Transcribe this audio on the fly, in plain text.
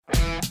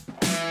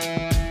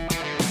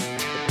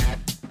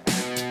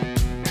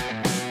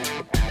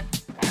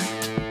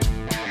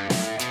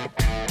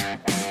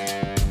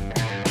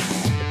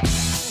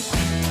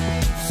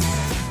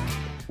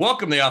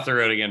Welcome to the Off the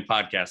Road Again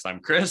podcast. I'm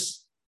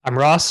Chris. I'm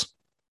Ross.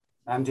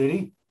 I'm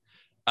Judy.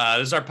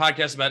 This is our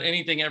podcast about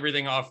anything,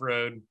 everything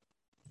off-road.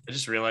 I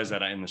just realized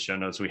that in the show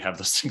notes, we have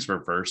those things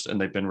reversed,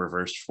 and they've been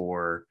reversed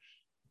for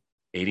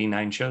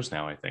 89 shows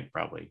now, I think,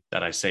 probably,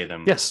 that I say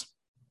them. Yes.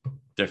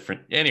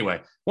 Different.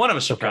 Anyway, one of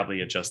us should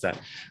probably adjust that.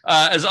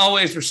 As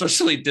always, we're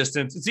socially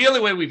distanced. It's the only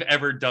way we've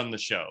ever done the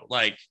show.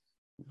 Like,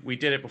 we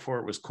did it before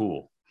it was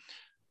cool.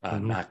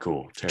 Not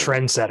cool. Terrible.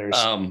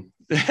 Trendsetters.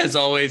 As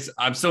always,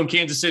 I'm still in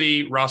Kansas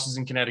City, Ross is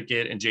in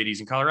Connecticut, and JD's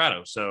in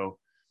Colorado. So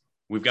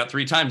we've got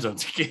 3 time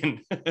zones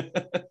again.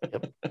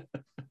 Yep.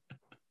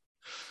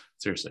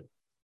 Seriously.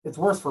 It's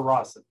worse for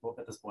Ross at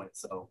this point.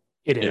 So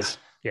it is.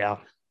 Yeah.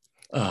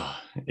 I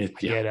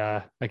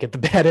get the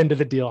bad end of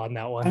the deal on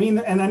that one. I mean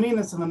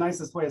this in the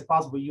nicest way as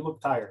possible. You look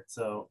tired.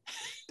 So.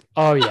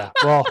 Oh yeah.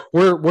 Well,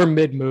 we're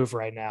mid move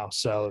right now.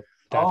 So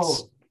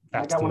that's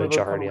the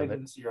majority of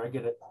it. This year. I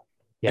get it.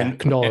 Yeah. And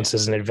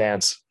condolences in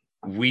advance.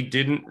 We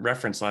didn't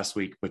reference last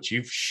week, but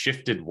you've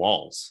shifted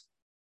walls.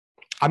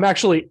 I'm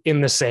actually in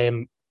the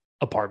same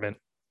apartment.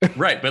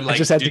 Right. But like, I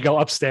just had to go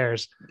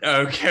upstairs.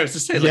 Okay. I was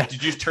just saying,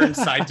 did you turn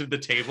sides of the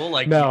table?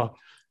 Like, no.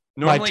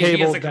 Normally he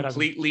has a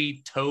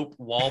completely taupe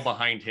wall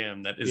behind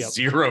him that is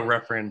zero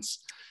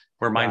reference.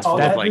 Where mine's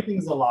full of like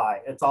everything's a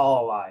lie. It's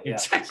all a lie. Yeah.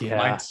 Exactly.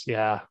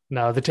 Yeah.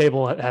 No, the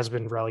table has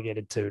been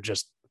relegated to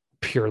just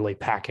purely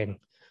packing.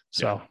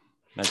 So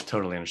I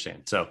totally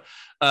understand. So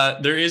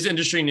there is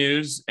industry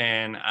news,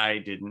 and I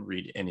didn't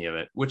read any of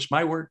it, which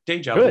my work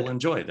day job will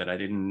enjoy that I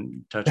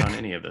didn't touch on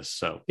any of this.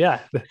 So yeah,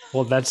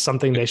 well, that's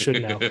something they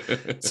should know.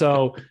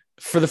 So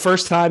for the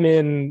first time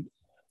in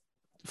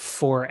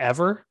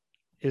forever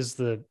is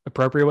the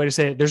appropriate way to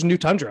say it, there's a new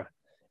Tundra,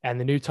 and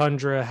the new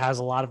Tundra has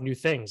a lot of new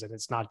things, and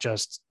it's not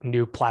just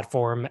new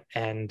platform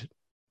and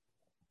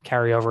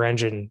carryover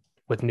engine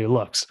with new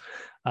looks.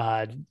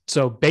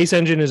 So base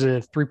engine is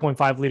a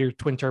 3.5 liter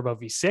twin turbo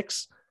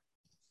V6,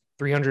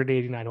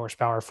 389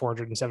 horsepower,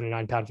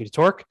 479 pound-feet of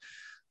torque.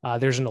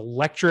 There's an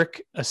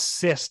electric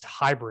assist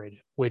hybrid,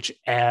 which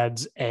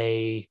adds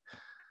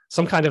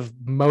some kind of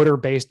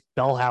motor-based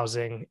bell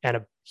housing and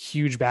a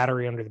huge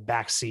battery under the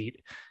back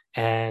seat.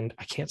 And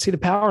I can't see the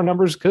power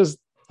numbers because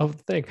of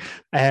the thing,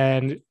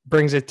 and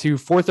brings it to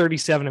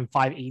 437 and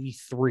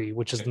 583,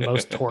 which is the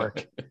most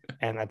torque.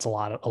 And that's a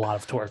lot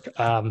of torque.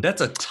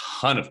 That's a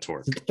ton of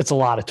torque. It's a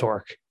lot of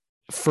torque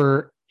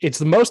it's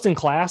the most in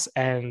class.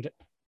 And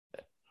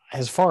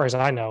as far as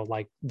I know,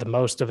 like the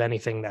most of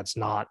anything that's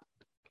not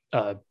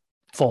a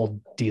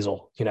full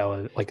diesel,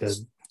 like a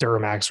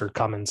Duramax or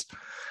Cummins.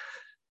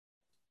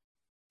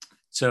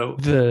 So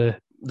the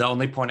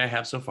only point I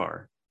have so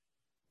far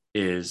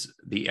is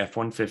the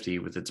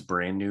F-150 with its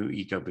brand new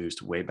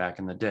EcoBoost way back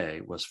in the day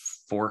was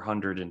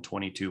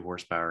 422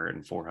 horsepower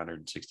and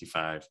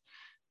 465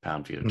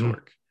 pound-feet of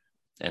torque.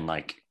 And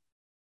like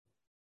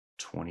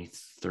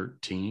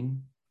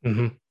 2013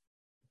 in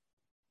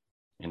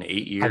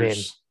 8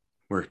 years,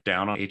 we're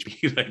down on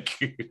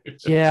HP.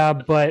 Yeah,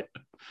 but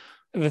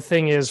the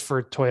thing is,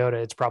 for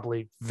Toyota, it's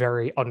probably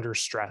very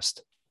understressed.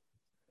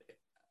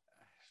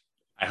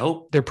 I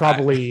hope they're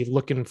probably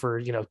looking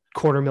for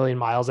 250,000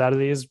 miles out of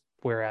these,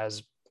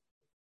 whereas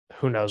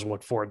who knows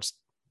what Ford's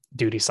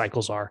duty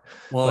cycles are.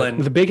 Well, but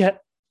and the big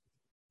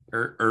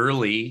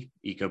early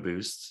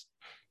EcoBoosts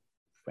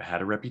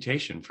had a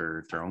reputation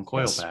for throwing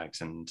coil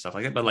packs and stuff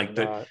like that, but like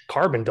the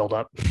carbon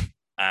buildup.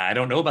 I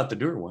don't know about the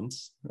newer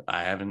ones.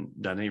 I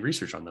haven't done any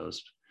research on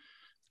those.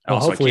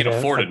 Also, I can't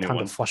afford a new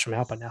one. To flush them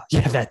out by now.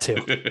 Yeah, that too.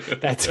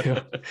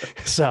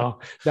 So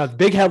now the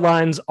big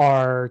headlines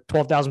are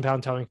 12,000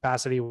 pound towing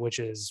capacity, which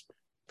is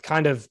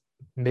kind of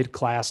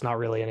mid-class, not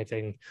really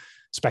anything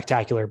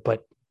spectacular,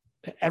 but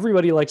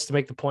everybody likes to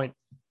make the point,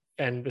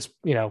 and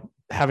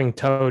having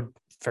towed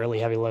fairly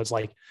heavy loads,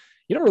 like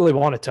you don't really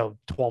want to tow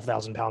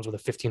 12,000 pounds with a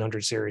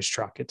 1500 series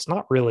truck. It's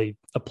not really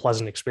a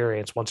pleasant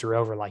experience once you're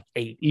over like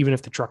 8, even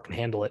if the truck can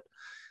handle it,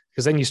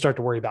 because then you start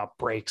to worry about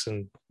brakes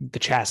and the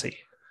chassis.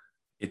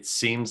 It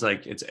seems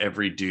like it's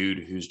every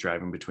dude who's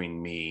driving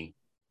between me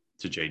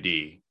to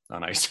JD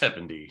on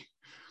I-70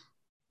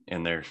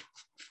 and they're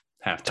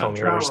half-ton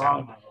trucks.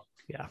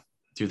 Yeah.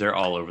 Dude, they're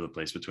all over the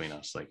place between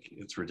us. Like,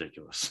 it's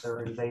ridiculous.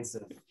 They're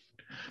invasive.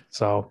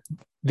 So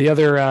the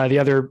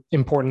other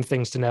important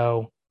things to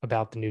know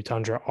about the new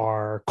Tundra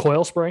are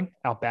coil spring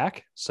out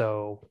back.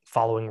 So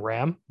following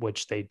Ram,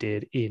 which they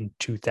did in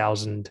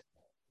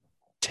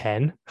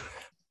 2010.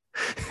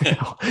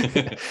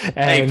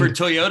 Hey, for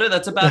Toyota,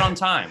 that's about on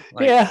time.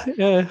 Like,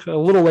 yeah, a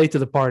little late to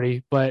the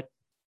party, but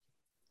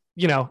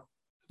the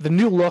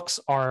new looks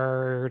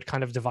are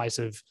kind of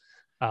divisive.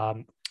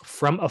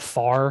 From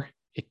afar,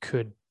 it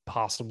could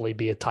possibly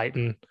be a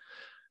Titan,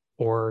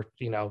 or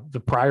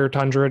the prior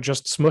Tundra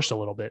just smushed a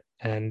little bit.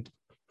 And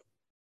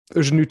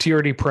there's a new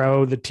TRD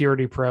Pro. The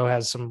TRD Pro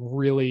has some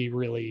really,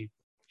 really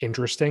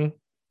interesting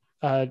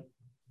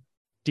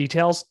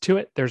details to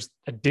it. There's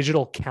a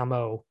digital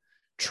camo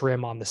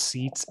trim on the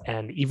seats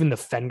and even the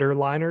fender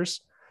liners.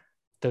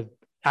 The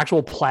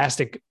actual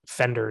plastic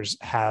fenders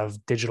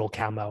have digital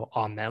camo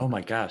on them. Oh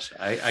my gosh.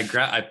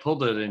 I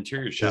pulled an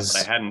interior shot,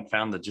 but I hadn't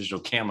found the digital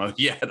camo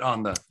yet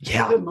on the.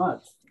 Yeah. Good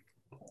much.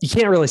 You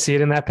can't really see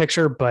it in that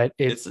picture, but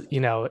it's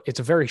it's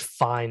a very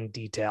fine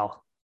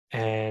detail.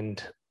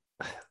 And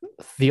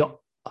the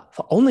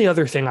only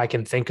other thing I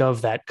can think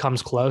of that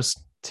comes close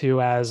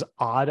to as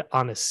odd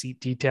on a seat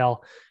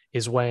detail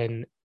is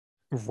when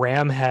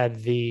Ram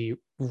had the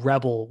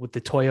Rebel with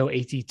the Toyo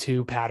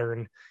AT2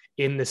 pattern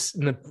in the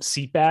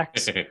seat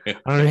backs.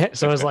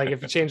 So it's like,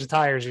 if you change the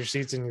tires, your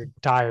seats and your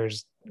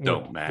tires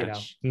don't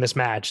match,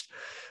 mismatched.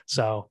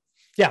 So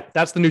yeah,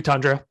 that's the new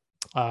Tundra.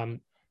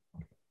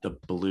 The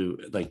blue,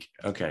 like,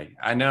 okay,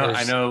 I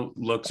know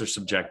looks are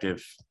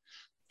subjective,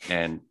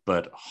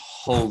 but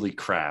holy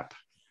crap.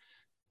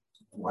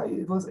 Why I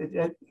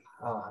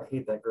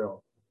hate that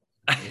grill.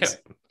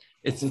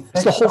 It's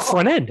the whole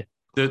front end.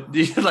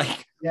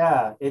 Like,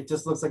 yeah, it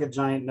just looks like a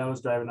giant nose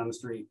driving on the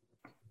street.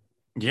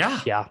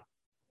 Yeah.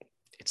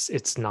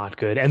 It's not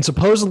good. And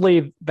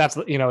supposedly that's,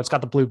 it's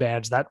got the blue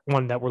badge. That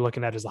one that we're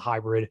looking at is the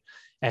hybrid,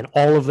 and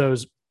all of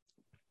those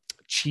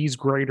cheese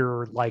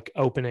grater like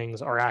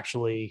openings are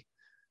actually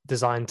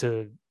designed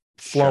to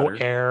flow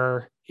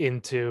air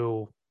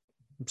into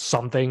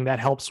something that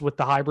helps with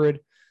the hybrid.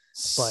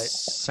 But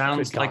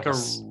sounds like a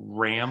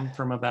Ram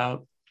from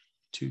about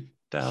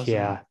 2014.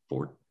 Yeah,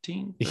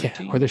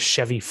 or the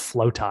Chevy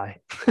Flowtie.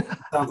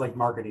 Sounds like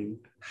marketing.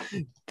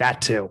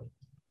 That too.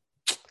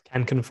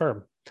 Can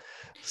confirm.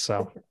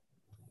 So,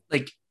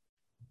 like,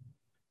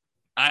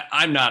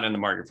 I'm not in the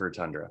market for a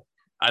Tundra.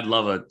 I'd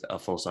love a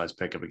full-size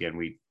pickup again.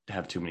 We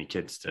have too many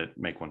kids to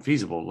make one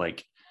feasible.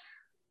 Like,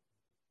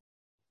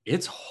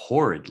 it's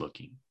horrid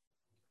looking.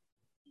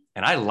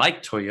 And I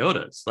like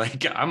Toyotas.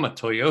 Like, I'm a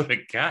Toyota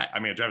guy. I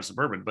mean, I drive a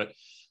Suburban, but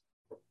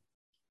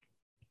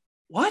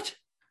what?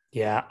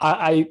 Yeah,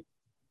 I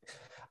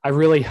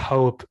really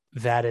hope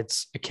that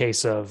it's a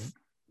case of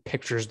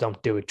pictures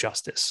don't do it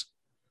justice.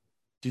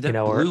 Dude, that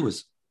blue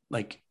is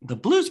like, the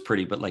blue's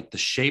pretty, but like the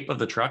shape of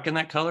the truck in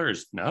that color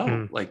is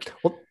like.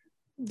 Well,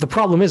 the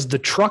problem is the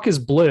truck is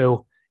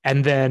blue,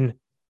 and then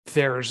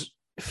there's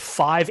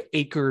 5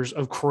 acres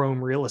of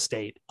chrome real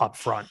estate up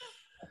front.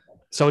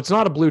 So it's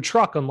not a blue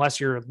truck unless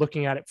you're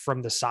looking at it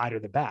from the side or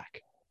the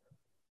back.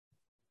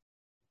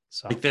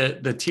 So like the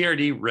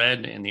TRD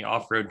red and the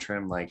off-road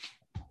trim, like,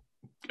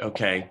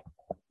 okay,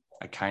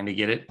 I kind of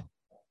get it.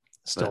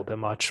 Still a bit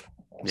much.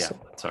 Yeah.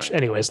 Sorry.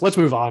 Anyways, let's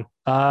move on.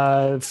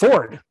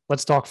 Ford.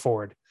 Let's talk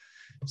Ford.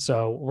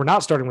 So we're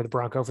not starting with the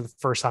Bronco for the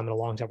first time in a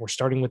long time. We're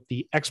starting with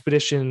the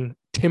Expedition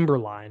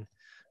Timberline,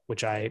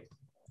 which I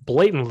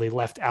blatantly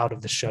left out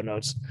of the show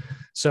notes.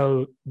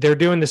 So they're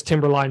doing this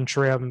Timberline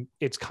trim.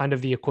 It's kind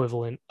of the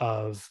equivalent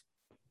of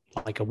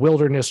like a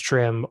wilderness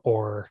trim,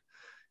 or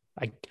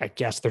I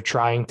guess they're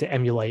trying to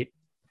emulate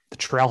the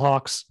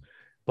Trailhawks,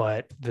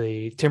 but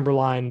the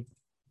Timberline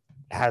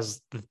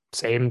has the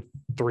same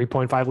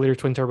 3.5 liter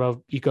twin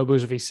turbo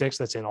EcoBoost V6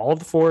 that's in all of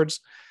the Fords.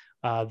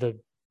 The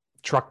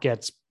truck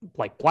gets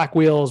like black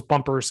wheels,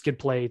 bumpers, skid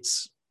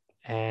plates,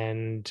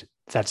 and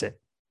that's it.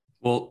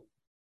 Well,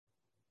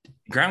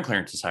 ground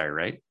clearance is higher,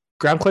 right?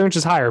 Ground clearance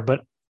is higher,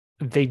 but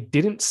they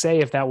didn't say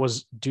if that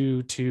was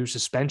due to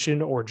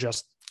suspension or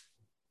just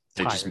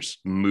they tires.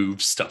 Just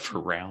move stuff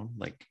around.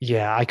 Like,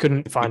 yeah, I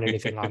couldn't find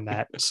anything on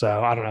that.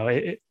 So I don't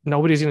know.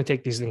 Nobody's going to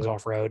take these things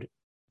off road.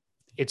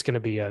 It's going to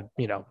be a,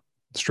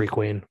 street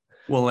queen.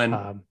 Well,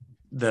 and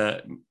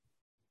the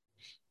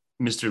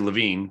Mr.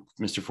 Levine,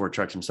 Mr. Ford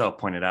Trucks himself,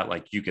 pointed out,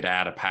 like, you could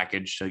add a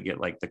package to get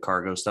like the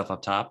cargo stuff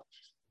up top.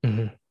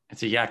 Mm-hmm.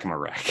 It's a Yakima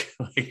rack.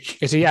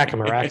 It's a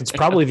Yakima rack. It's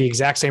probably the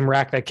exact same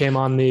rack that came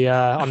on the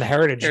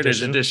Heritage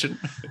Edition.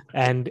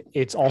 And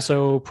it's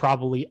also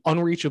probably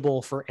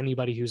unreachable for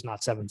anybody who's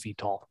not 7 feet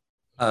tall.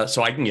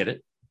 So I can get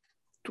it.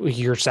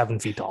 You're 7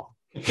 feet tall.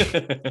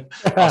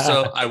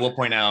 Also, I will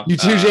point out. You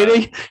too,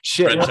 JD?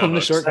 Shit, welcome to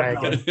Short Guy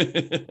again.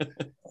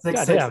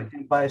 6'6"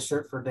 can buy a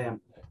shirt for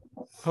damn.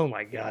 Oh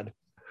my God.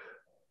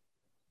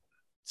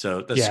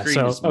 So the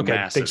screen is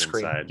massive big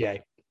screen. Inside.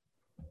 Yay.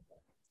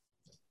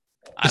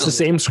 It's the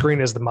same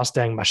screen as the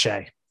Mustang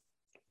Mach-E.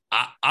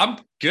 I'm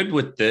good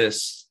with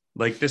this.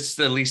 Like, this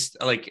at least,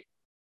 like,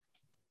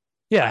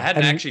 yeah, I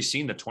hadn't actually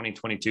seen the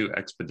 2022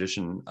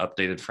 Expedition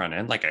updated front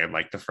end. Like, I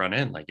like the front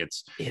end. Like,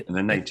 and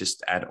then they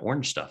just add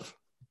orange stuff.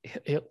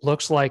 It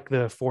looks like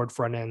the Ford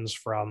front ends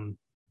from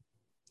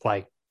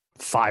like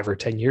 5 or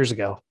 10 years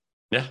ago.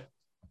 Yeah.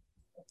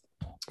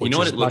 You know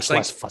what it looks like?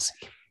 Less fussy.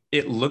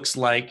 It looks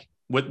like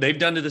what they've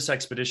done to this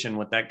Expedition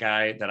with that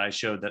guy that I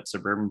showed that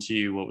Suburban to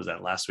you. What was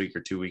that, last week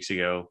or 2 weeks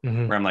ago?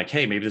 Mm-hmm. Where I'm like,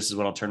 hey, maybe this is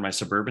what I'll turn my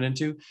Suburban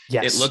into.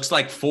 Yes. It looks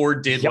like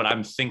Ford did what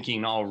I'm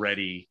thinking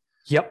already.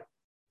 Yep.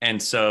 And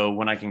so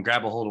when I can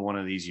grab a hold of one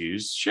of these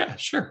used, yeah,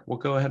 sure, we'll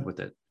go ahead with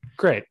it.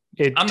 Great.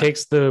 It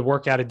takes the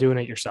work out of doing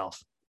it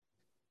yourself.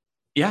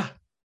 Yeah.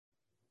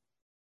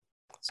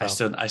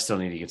 So. I still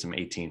need to get some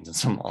 18s and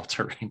some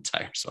all-terrain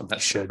tires on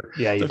that. Should.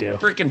 Yeah, you do.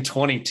 Freaking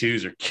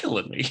 22s are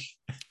killing me.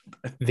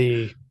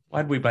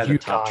 Why'd we buy the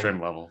top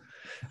trim level?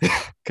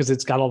 Because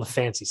it's got all the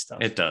fancy stuff.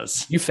 It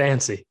does. You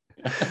fancy.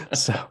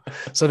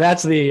 So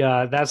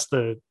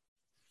that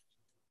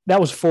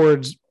was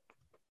Ford's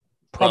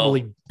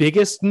probably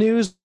biggest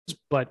news,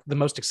 but the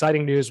most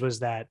exciting news was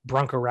that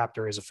Bronco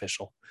Raptor is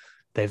official.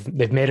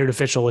 They've made it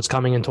official. It's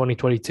coming in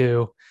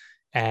 2022,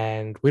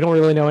 and we don't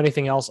really know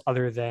anything else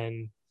other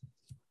than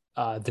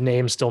the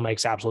name still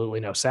makes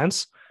absolutely no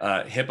sense.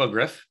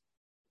 Hippogriff.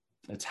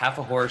 It's half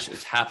a horse.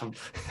 It's half a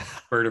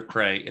bird of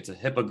prey. It's a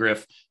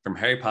hippogriff from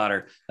Harry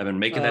Potter. I've been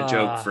making that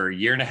joke for a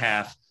year and a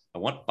half. I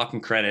want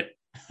fucking credit.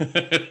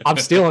 I'm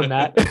stealing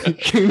that.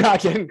 You're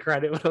not getting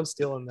credit, but I'm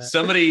stealing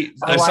that.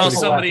 I saw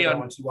somebody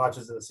on when she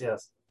watches this.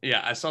 Yes.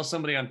 Yeah, I saw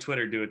somebody on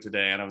Twitter do it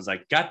today, and I was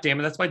like, God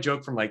damn it, that's my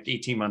joke from like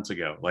 18 months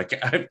ago. Like,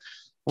 I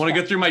want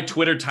to go through my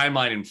Twitter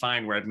timeline and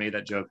find where I've made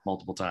that joke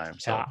multiple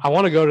times. So. Yeah, I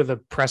want to go to the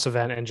press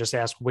event and just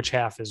ask which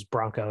half is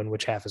Bronco and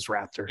which half is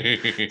Raptor.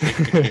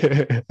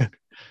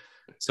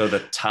 So the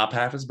top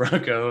half is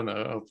Bronco, and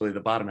hopefully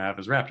the bottom half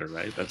is Raptor,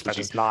 right?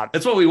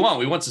 That's what we want.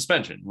 We want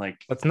suspension. Like,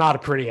 that's not a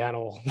pretty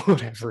animal,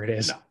 whatever it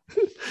is. No.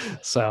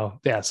 So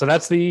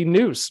that's the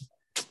news.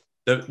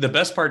 The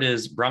best part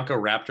is Bronco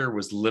Raptor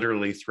was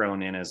literally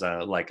thrown in as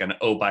an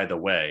oh, by the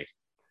way.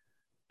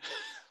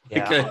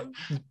 Yeah.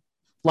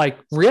 Like,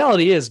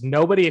 reality is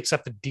nobody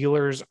except the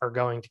dealers are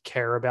going to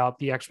care about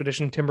the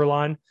Expedition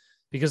Timberline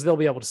because they'll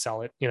be able to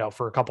sell it,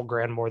 for a couple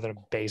grand more than a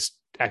base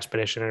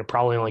Expedition. And it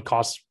probably only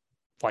costs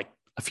like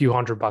a few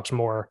 $100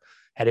 more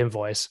at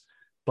invoice,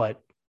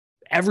 but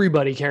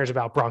everybody cares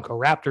about Bronco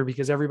Raptor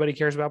because everybody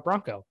cares about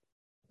Bronco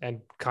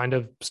and kind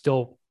of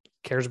still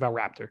cares about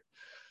Raptor.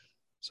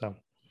 So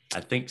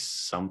I think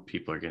some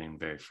people are getting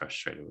very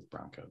frustrated with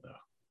Bronco though.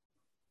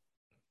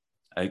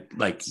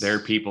 There are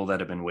people that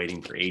have been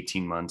waiting for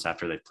 18 months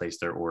after they placed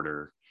their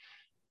order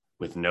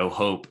with no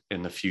hope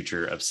in the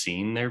future of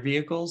seeing their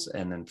vehicles.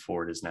 And then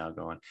Ford is now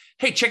going,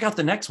 hey, check out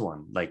the next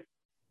one. Like,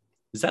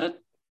 that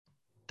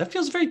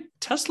feels very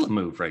Tesla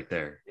move right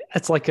there.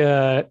 It's like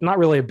not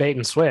really a bait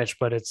and switch,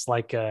 but it's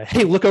like,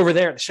 hey, look over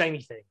there, the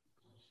shiny thing.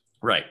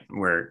 Right.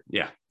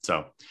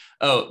 So,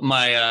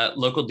 my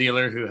local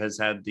dealer who has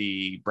had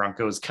the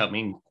Broncos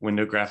coming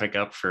window graphic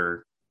up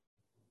for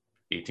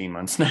 18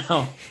 months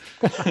now,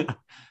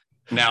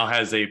 now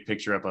has a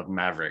picture up of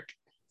Maverick.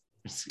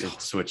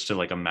 It switched to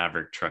like a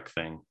Maverick truck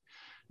thing.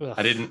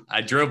 Ugh.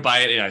 I drove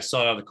by it and I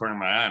saw it out of the corner of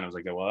my eye and I was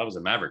like, well, that was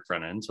a Maverick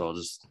front end. So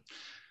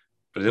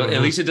but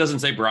at least it doesn't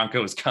say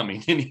Bronco is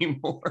coming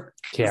anymore.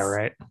 Yeah,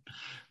 right.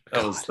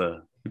 That was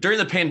during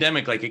the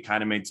pandemic, like it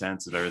kind of made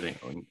sense of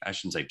everything. I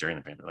shouldn't say during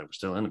the pandemic, like we're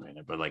still in the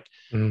pandemic, but like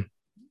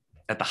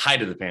at the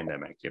height of the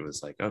pandemic, it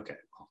was like, okay.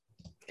 Well.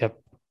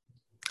 Yep.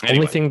 Anyway.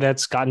 Only thing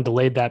that's gotten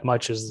delayed that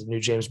much is the new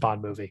James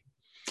Bond movie.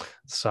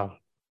 So,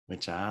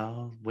 which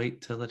I'll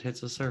wait till it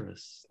hits a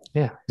service.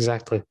 Yeah,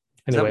 exactly.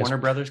 Is that Warner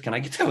Brothers? Can I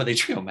get that with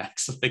HBO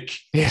Max? Like,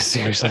 yeah,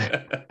 seriously.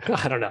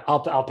 I don't know.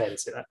 I'll pay to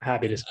see that.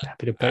 Happy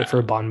to pay for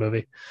a Bond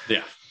movie.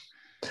 Yeah.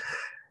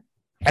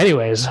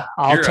 Anyways,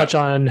 I'll touch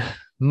on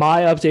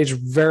my updates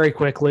very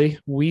quickly.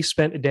 We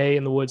spent a day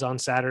in the woods on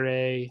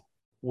Saturday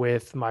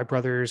with my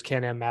brother's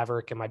Can-Am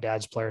Maverick and my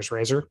dad's Polaris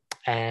Razor,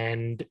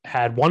 and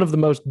had one of the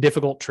most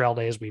difficult trail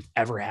days we've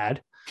ever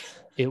had.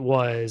 It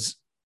was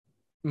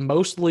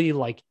mostly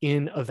like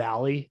in a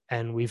valley,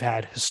 and we've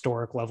had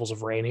historic levels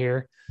of rain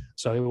here.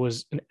 So it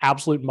was an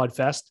absolute mud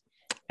fest,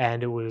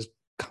 and it was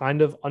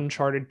kind of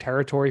uncharted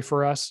territory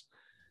for us.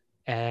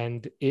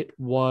 And it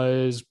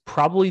was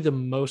probably the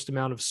most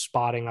amount of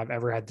spotting I've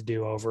ever had to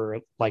do over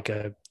like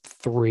a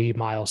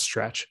 3-mile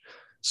stretch.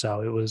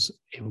 So it was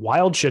a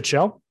wild shit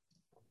show,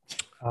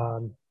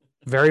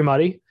 very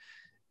muddy,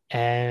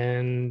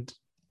 and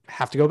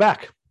have to go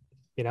back,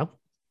 kind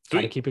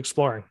of keep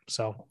exploring.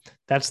 So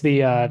that's the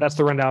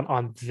rundown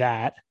on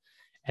that.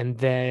 And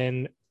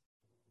then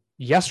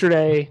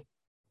yesterday,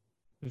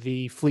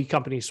 the fleet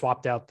company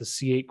swapped out the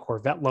C8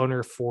 Corvette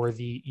loaner for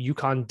the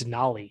Yukon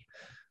Denali,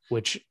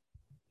 which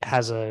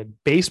has a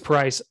base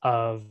price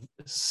of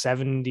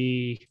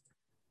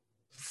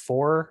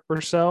 74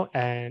 or so,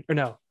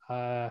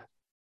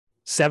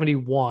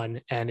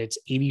 71, and it's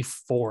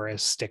 84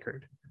 as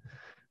stickered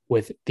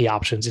with the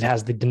options. It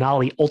has the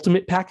Denali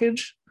Ultimate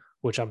package,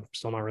 which I'm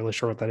still not really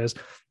sure what that is,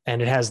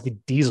 and it has the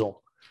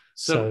diesel.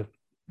 So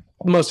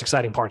the most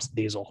exciting part's the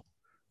diesel.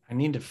 I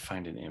need to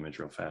find an image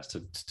real fast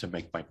to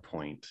make my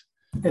point.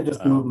 I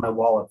just moved my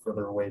wallet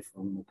further away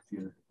from the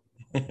computer.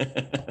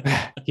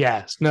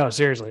 Yes, no,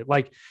 seriously.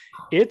 Like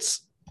I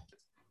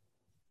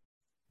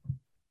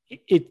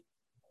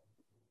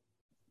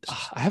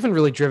haven't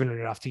really driven it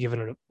enough to give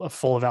it a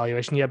full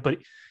evaluation yet, but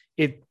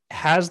it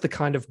has the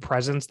kind of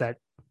presence that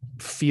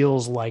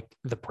feels like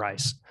the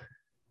price.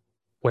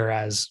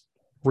 Whereas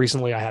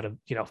recently I had a,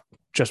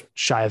 just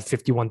shy of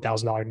 $51,000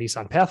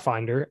 Nissan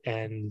Pathfinder,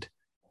 and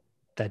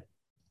that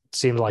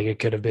seemed like it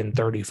could have been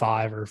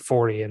 35 or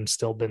 40 and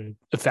still been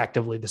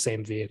effectively the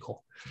same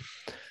vehicle.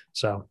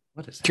 So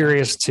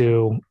curious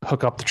to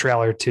hook up the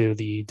trailer to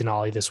the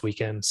Denali this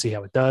weekend, see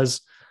how it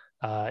does.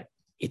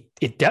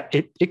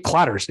 It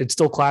clatters. It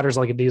still clatters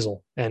like a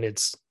diesel, and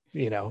it's,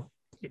 it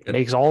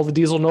makes all the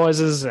diesel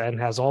noises and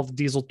has all the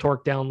diesel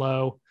torque down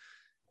low.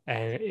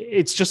 And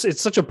it's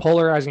such a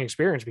polarizing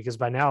experience because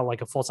by now,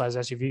 like a full size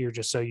SUV, you're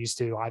just so used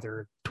to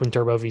either twin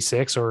turbo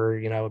V6 or,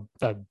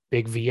 a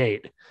big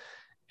V8.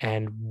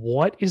 And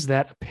what is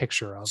that a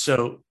picture of?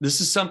 So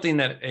this is something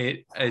that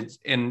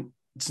and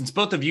since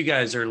both of you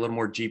guys are a little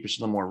more Jeepish,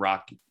 a little more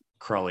rock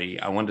crawly,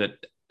 I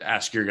wanted to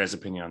ask your guys'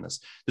 opinion on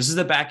this. This is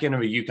the back end of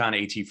a Yukon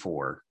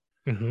AT4.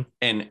 Mm-hmm.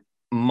 And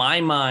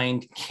my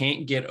mind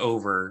can't get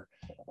over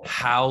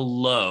how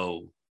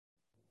low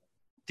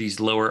these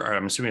lower,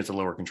 I'm assuming it's a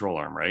lower control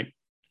arm, right?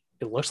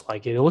 It looks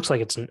like it. It looks like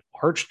it's an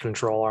arched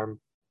control arm.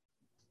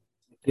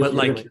 But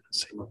like,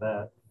 with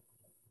that,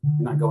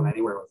 you're not going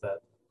anywhere with that.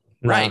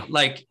 Right. No.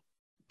 Like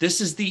this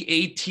is the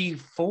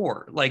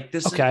AT4. Like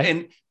this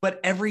okay.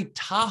 But every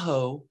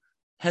Tahoe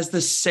has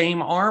the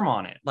same arm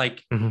on it.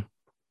 Like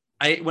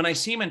when I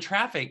see him in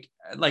traffic,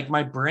 like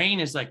my brain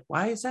is like,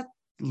 why is that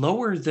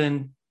lower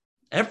than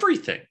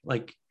everything?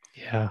 Like,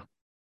 yeah,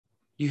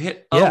 you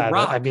hit a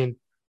rock. I mean,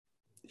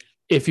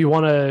 if you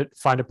want to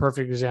find a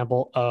perfect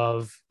example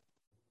of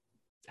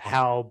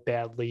how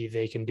badly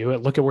they can do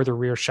it, look at where the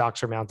rear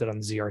shocks are mounted on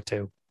the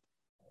ZR2.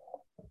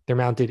 They're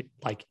mounted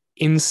like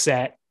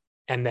inset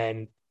and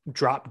then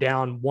drop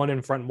down, one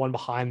in front, one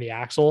behind the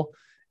axle.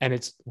 And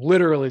it's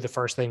literally the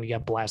first thing to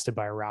get blasted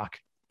by a rock.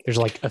 There's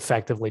like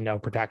effectively no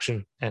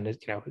protection, and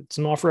it's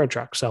an off-road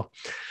truck. So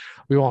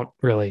we won't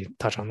really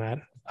touch on that.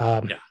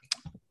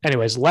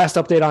 Anyways, last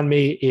update on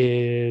me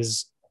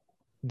is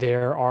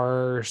there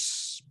are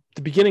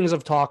the beginnings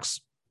of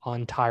talks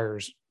on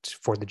tires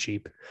for the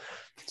Jeep.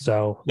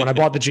 So when I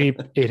bought the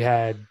Jeep,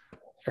 it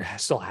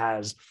still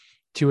has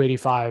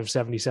 285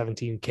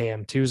 7017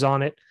 KM2s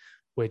on it,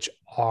 which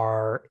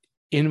are,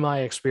 in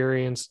my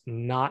experience,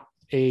 not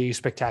a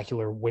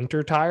spectacular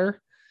winter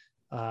tire.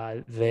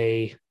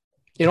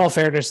 In all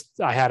fairness,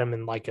 I had them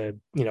in like a,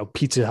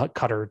 Pizza Hut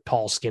cutter,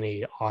 tall,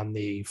 skinny on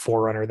the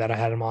 4Runner that I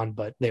had them on,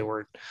 but they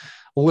were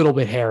a little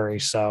bit hairy.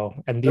 So,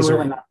 and these They're are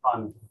really not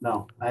fun.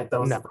 No, that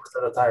was the first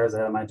set of tires I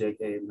had on my JK,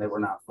 and they were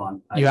not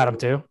fun. You had them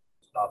too?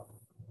 Stop.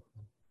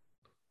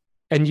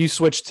 And you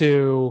switched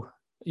to,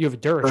 you have a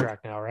Duratrack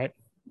now, right?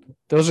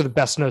 Those are the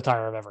best snow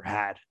tire I've ever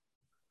had.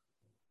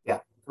 Yeah,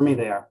 for me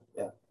they are.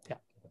 Yeah.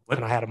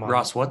 And I had them on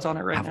Ross, what's on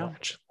it right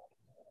Avalanche.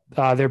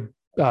 They're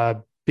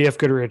BF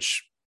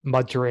Goodrich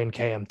Mud Terrain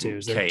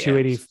KM2s. They're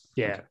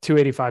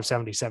 285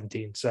 70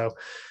 17. So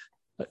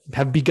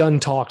have begun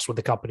talks with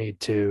the company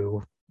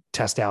to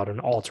test out an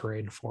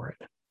all-terrain for it.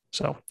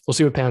 So we'll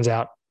see what pans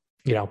out.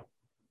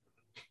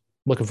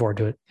 Looking forward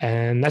to it.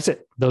 And that's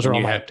it. Those are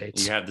all my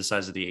updates. You have the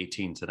size of the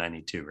 18s that I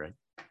need too, right?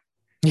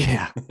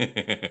 Yeah.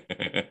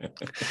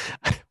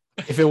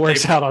 If it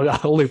works out,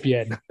 I'll loop you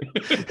in.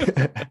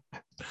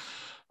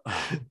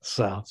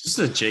 So this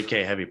is a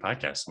JK heavy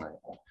podcast tonight.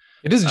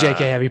 It is a JK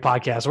heavy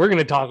podcast. We're going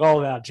to talk all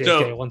about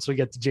JK once we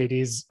get to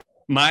JD's.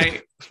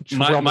 My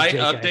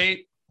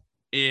update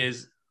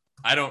is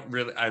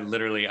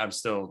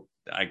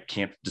I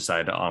can't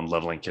decide on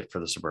leveling kit for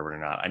the Suburban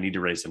or not. I need to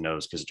raise the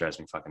nose because it drives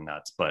me fucking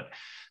nuts. But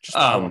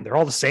they're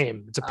all the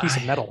same. It's a piece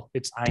of metal.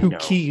 It's two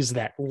keys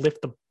that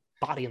lift the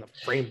body and the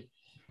frame.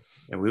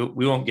 And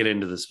we won't get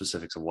into the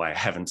specifics of why I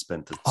haven't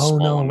spent the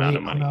small amount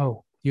of money.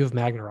 No, you have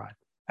Magnarod.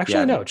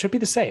 Actually, no, it should be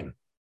the same.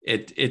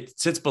 It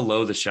sits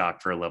below the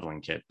shock for a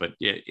leveling kit, but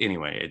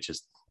anyway,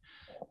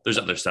 there's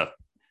other stuff.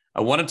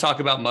 I want to talk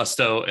about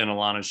Musto and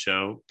Alana's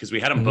show because we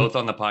had them both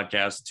on the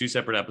podcast, 2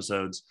 separate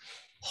episodes.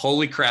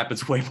 Holy crap,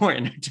 it's way more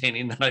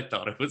entertaining than I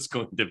thought it was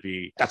going to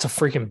be. That's a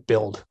freaking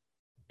build.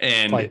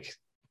 And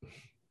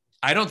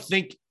I don't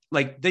think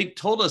they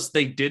told us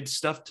they did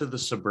stuff to the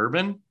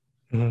Suburban,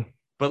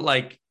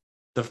 but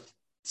the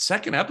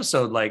second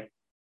episode,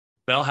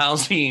 bell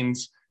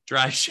housings,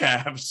 drive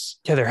shafts.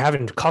 Yeah, they're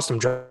having custom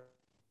drive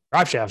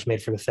shafts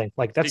made for the thing.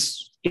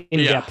 That's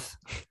in depth.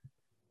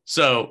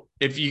 So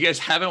if you guys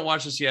haven't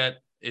watched this yet,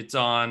 it's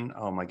on,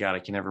 oh my God, I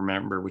can never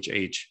remember which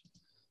H.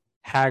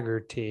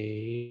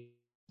 Haggerty.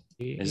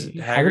 Is it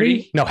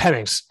Haggerty? No,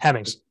 Hemmings.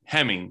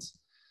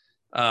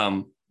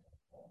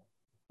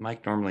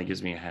 Mike normally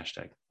gives me a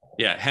hashtag.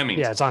 Yeah,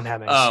 Hemmings. Yeah, it's on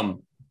Hemmings.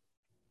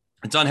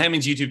 It's on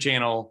Hemmings' YouTube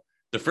channel.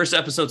 The first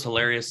episode's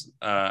hilarious.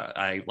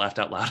 I laughed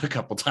out loud a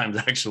couple times,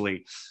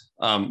 actually,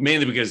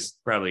 mainly because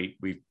probably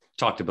we've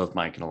talked to both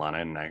Mike and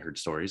Alana, and I heard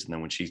stories. And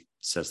then when she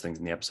says things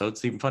in the episode,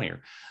 it's even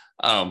funnier.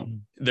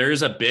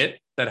 There's a bit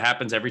that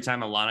happens every time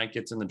Alana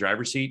gets in the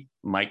driver's seat.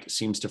 Mike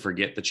seems to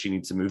forget that she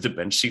needs to move the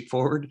bench seat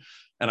forward.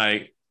 And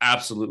I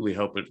absolutely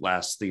hope it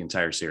lasts the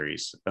entire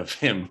series of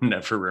him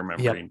never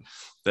remembering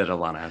that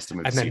Alana has to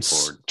move the seat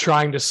forward.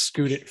 Trying to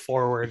scoot it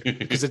forward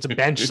because it's a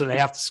bench, so they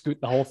have to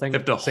scoot the whole thing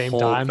at the same time.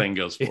 The whole thing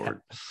goes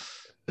forward.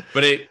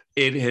 But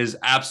it has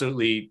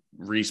absolutely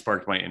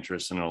re-sparked my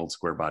interest in an old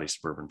square body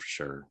Suburban for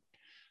sure.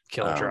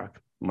 Killer truck.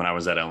 When I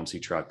was at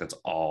LMC Truck, that's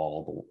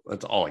all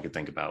I could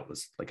think about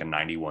was a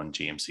 91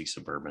 GMC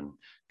Suburban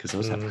because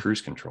those have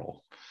cruise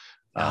control.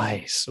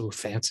 Nice. Oh,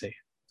 fancy.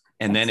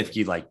 And then if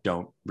you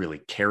don't really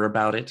care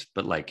about it,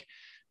 but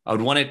I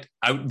would want it,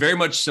 very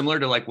much similar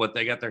to what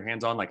they got their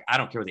hands on. I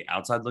don't care what the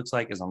outside looks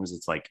like as long as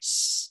it's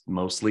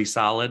mostly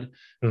solid,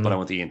 but I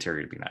want the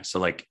interior to be nice. So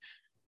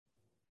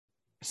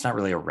it's not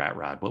really a rat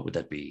rod. What would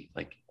that be?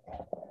 Like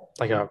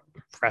a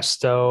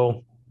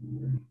Presto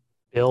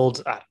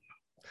build. I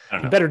don't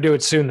You know. better do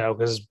it soon though,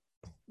 because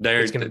There,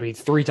 it's going to be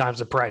 3 times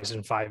the price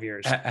in 5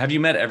 years. have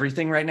you met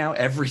everything right now?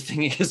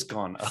 Everything is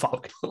gone up.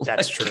 Fuck,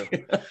 that's true.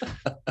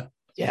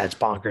 Yeah, it's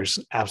bonkers.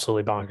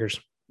 Absolutely bonkers.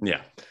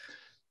 Yeah.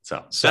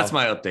 So that's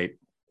my update.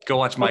 Go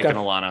watch Mike and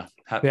Alana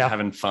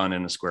having fun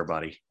in a square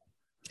body.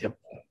 Yep.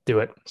 Do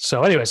it.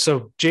 So anyway,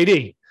 so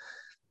JD.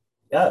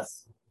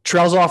 Yes.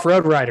 Trails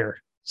Off-Road Rider.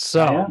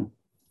 So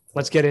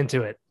let's get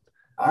into it.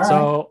 All right.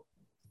 So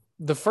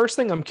the first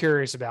thing I'm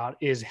curious about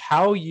is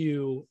how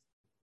you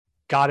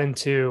got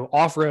into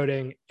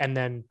off-roading and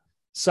then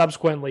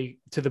subsequently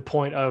to the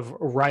point of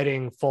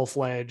writing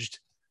full-fledged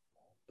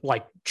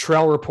like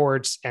trail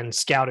reports and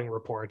scouting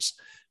reports,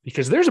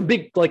 because there's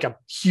a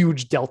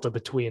huge delta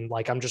between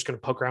like, I'm just going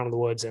to poke around in the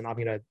woods and I'm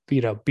going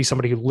to, be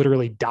somebody who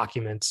literally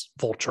documents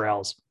full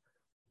trails.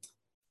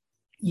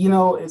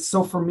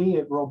 So for me,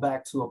 it rolled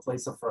back to a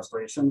place of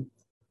frustration.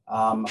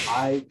 In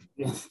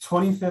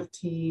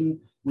 2015,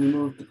 we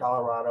moved to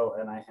Colorado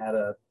and I had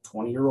a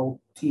 20-year-old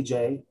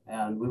TJ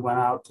and we went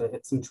out to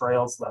hit some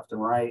trails left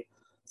and right.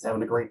 I was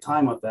having a great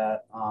time with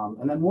that.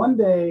 And then one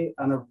day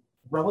on a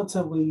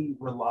relatively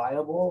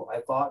reliable,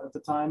 I thought at the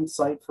time,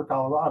 site for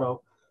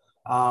Colorado,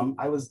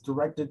 I was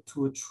directed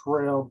to a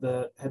trail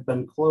that had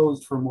been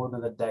closed for more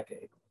than a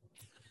decade.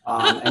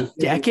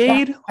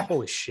 Decade?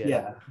 Holy shit.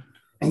 Yeah.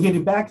 And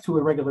getting back to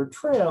a regular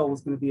trail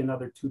was going to be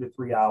another 2 to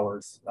 3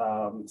 hours.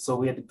 So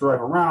we had to drive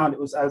around. I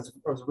was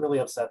really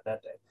upset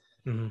that day.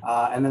 Mm-hmm.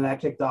 And then that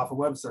kicked off a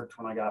web search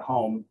when I got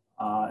home.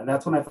 And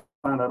that's when I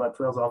found out about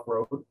Trails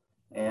Off-Road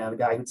and the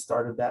guy who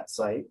started that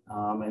site.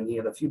 And he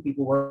had a few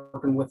people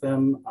working with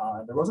him.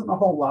 There wasn't a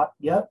whole lot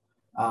yet,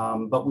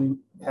 but we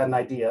had an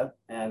idea.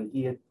 And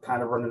he had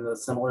kind of run into a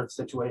similar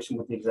situation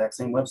with the exact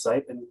same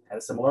website and had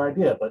a similar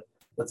idea. But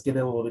let's get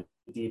it a little bit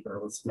deeper.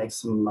 Let's make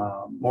some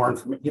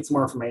get some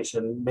more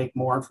information, make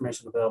more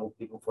information available to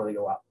people before they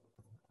go out.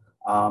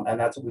 And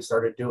that's what we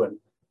started doing.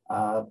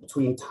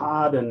 Between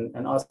Todd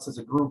and us as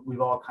a group,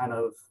 we've all kind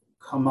of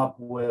come up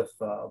with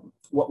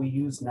what we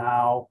use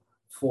now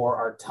for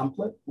our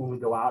template when we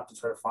go out to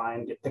try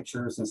to get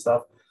pictures and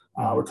stuff.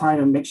 We're trying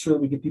to make sure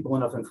that we give people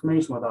enough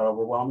information without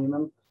overwhelming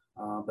them.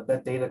 But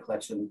that data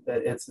collection,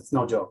 it's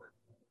no joke.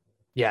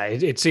 Yeah,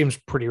 it seems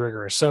pretty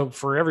rigorous. So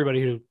for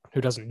everybody who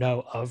doesn't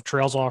know of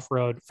Trails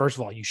Off-Road, first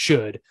of all, you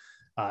should.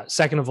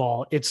 Second of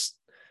all, it's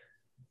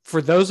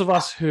for those of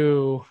us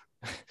who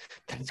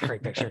that's a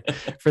great picture.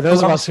 For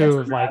those of us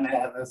who like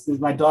this is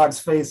my dog's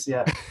face,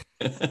 yeah.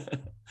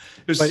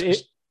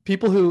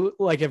 People who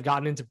like have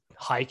gotten into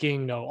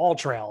hiking know all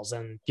trails,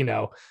 and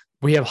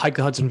we have Hike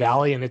the Hudson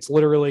Valley, and it's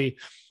literally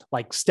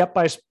like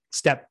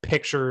step-by-step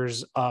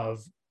pictures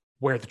of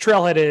where the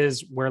trailhead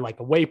is, where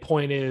like a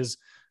waypoint is,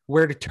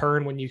 where to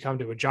turn when you come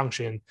to a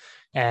junction.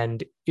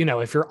 And,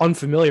 if you're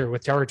unfamiliar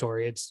with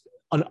territory, it's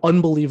an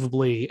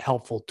unbelievably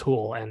helpful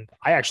tool. And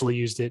I actually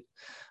used it.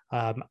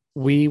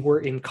 We were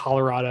in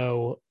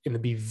Colorado in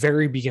the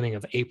very beginning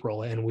of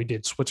April, and we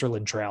did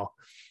Switzerland Trail.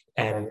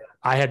 And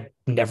I had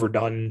never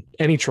done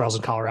any trails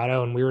in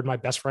Colorado, and we were in my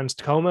best friend's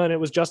Tacoma, and it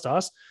was just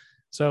us.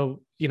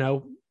 So,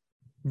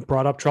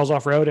 brought up Trails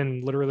Off-Road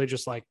and literally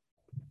just like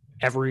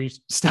every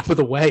step of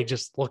the way,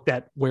 just looked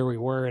at where we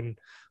were and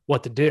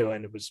what to do.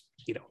 And it was,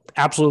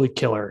 absolutely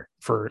killer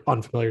for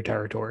unfamiliar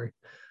territory.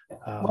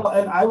 Well,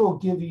 and I will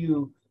give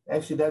you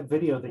actually that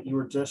video that you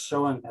were just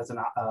showing as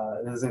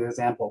an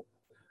example.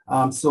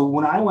 So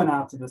when I went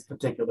out to this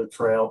particular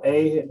trail,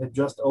 it had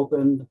just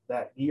opened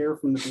that year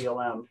from the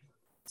BLM.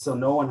 So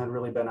no one had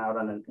really been out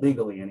on it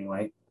legally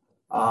anyway.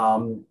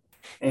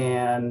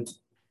 And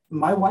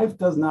my wife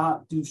does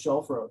not do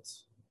shelf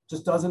roads,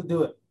 just doesn't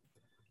do it.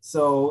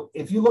 So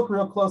if you look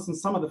real close in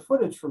some of the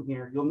footage from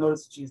here, you'll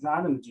notice that she's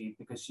not in the Jeep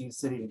because she's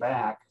sitting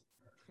back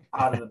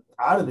out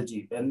of the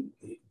Jeep. And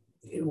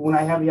when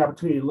I have the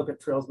opportunity to look at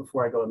trails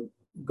before I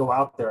go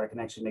out there, I can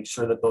actually make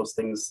sure that those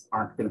things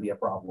aren't going to be a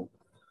problem.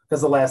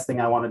 Because the last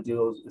thing I want to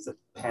do is a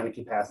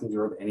panicky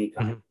passenger of any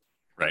kind.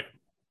 Mm-hmm. Right.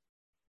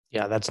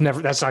 Yeah, that's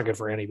not good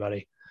for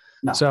anybody.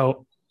 No.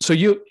 So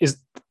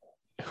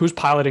who's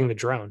piloting the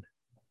drone?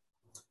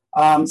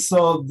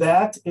 So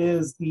that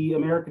is the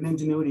American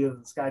ingenuity of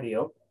the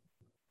Skydio.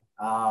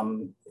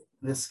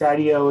 The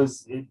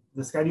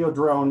Skydio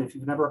drone, if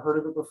you've never heard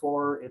of it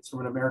before, it's from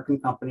an American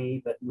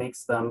company that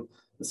makes them.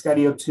 The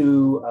Skydio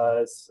 2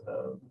 is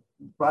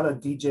about a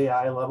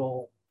DJI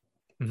level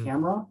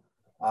camera,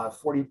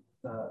 40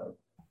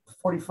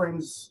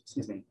 frames,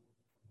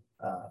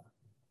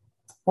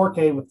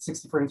 4K with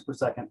 60 frames per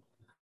second.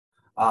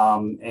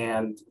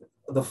 And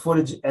the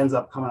footage ends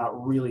up coming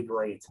out really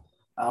great.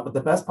 But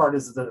the best part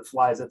is that it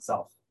flies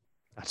itself.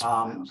 That's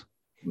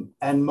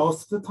and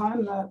most of the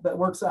time that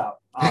works out.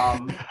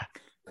 And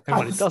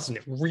when it doesn't,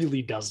 it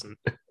really doesn't.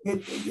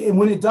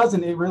 When it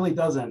doesn't, it really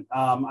doesn't.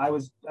 I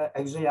was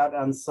actually out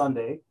on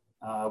Sunday.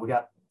 We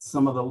got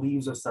some of the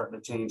leaves are starting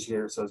to change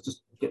here, so it's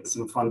just getting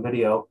some fun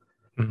video.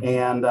 Mm-hmm.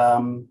 And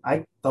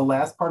the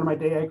last part of my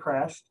day, I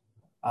crashed,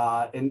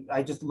 and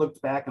I just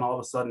looked back, and all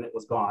of a sudden, it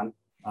was gone.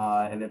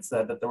 and it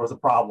said that there was a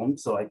problem.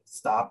 So I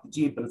stopped the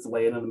Jeep, and it's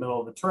laying in the middle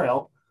of the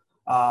trail,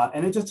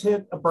 and it just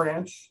hit a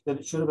branch that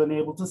it should have been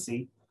able to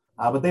see.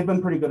 But they've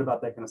been pretty good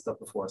about that kind of stuff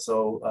before.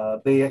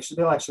 So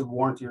they'll actually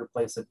warranty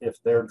replace it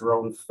if their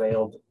drone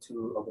failed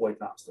to avoid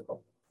an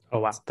obstacle. Oh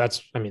wow,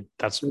 that's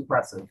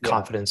impressive.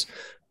 Confidence.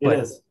 Yeah. It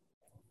is.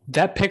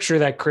 That picture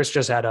that Chris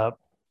just had up,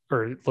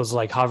 or was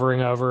like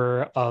hovering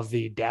over, of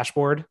the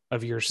dashboard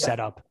of your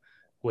setup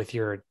with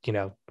your,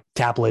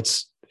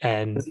 tablets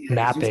and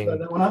mapping.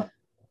 That one up?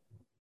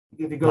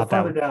 If you go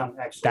further down,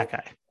 actually. That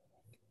guy.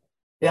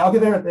 Yeah, I'll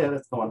get there. Yeah,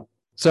 that's the one.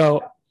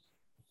 So,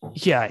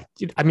 yeah,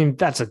 I mean,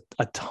 that's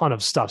a ton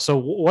of stuff. So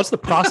what's the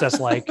process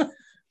like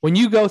when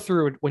you go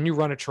through it, when you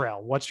run a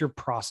trail? What's your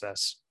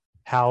process?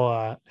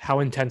 How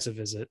intensive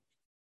is it?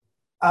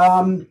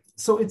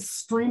 So it's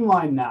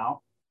streamlined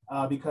now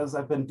because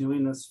I've been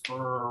doing this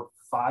for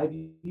 5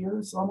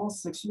 years,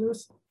 almost 6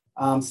 years.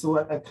 So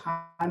I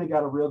kind of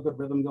got a real good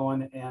rhythm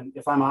going. And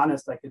if I'm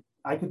honest,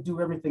 I could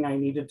do everything I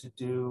needed to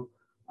do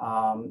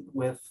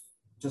with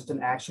just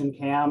an action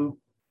cam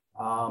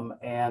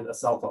and a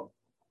cell phone.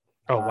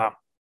 Oh, wow.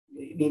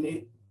 I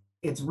mean,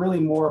 it's really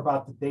more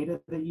about the data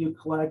that you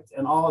collect,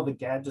 and all of the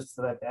gadgets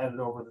that I've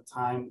added over the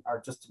time are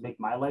just to make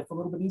my life a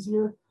little bit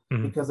easier,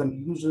 because I'm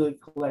usually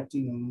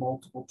collecting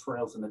multiple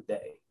trails in a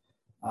day.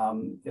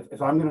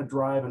 If I'm going to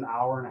drive an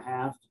hour and a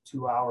half to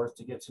 2 hours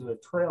to get to a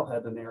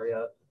trailhead in an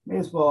area, may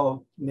as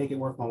well make it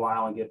worth my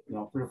while and get 3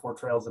 or 4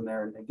 trails in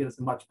there and get as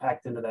much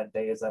packed into that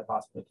day as I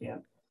possibly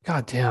can.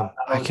 God damn,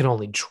 I can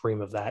only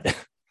dream of that.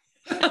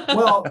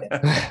 Well,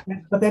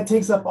 but that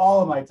takes up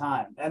all of my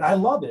time, and I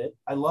love it.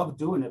 I love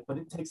doing it, but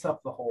it takes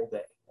up the whole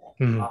day.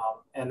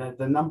 And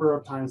the number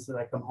of times that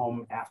I come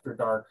home after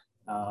dark,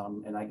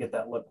 and I get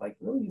that look like,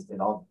 really, you stayed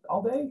all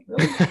day?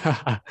 Really?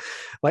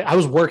 Like I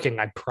was working,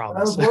 I promise.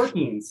 I was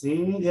working.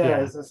 See, yeah.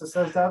 I was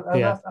out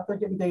there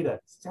getting data.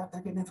 Out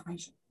there getting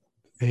information.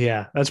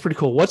 Yeah, that's pretty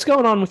cool. What's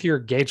going on with your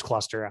gauge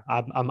cluster?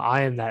 I'm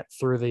eyeing that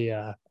through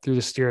the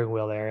steering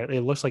wheel there.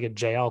 It looks like a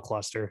JL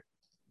cluster.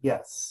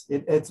 Yes,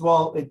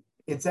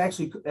 it's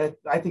actually,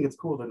 I think it's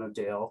cooler than a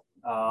JL.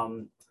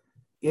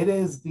 It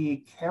is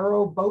the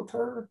Caro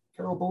Botar.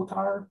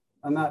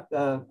 I'm not,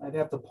 I'd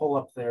have to pull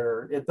up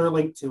they're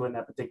linked to in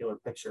that particular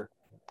picture.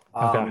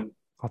 Okay,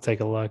 I'll take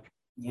a look.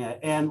 Yeah,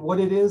 and what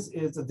it is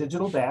a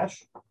digital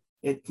dash.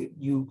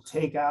 You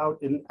take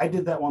out, and I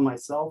did that one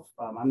myself.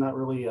 I'm not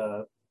really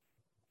a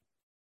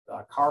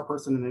car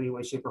person in any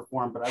way, shape, or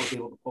form, but I was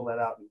able to pull that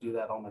out and do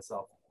that all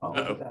myself. Oh,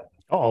 look at that.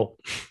 Oh,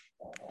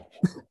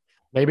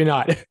 maybe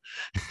not.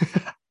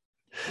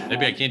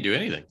 Maybe I can't do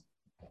anything.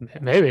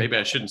 Maybe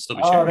I shouldn't still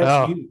be sharing.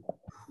 Oh,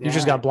 you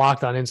just got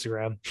blocked on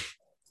Instagram.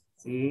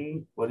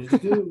 See, what did you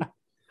do?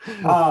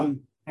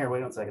 Here,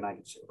 wait 1 second. I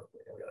can share real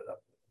quick. I got it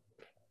up.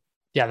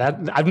 Yeah,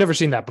 that I've never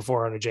seen that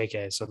before on a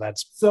JK, so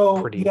that's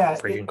pretty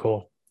freaking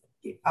cool.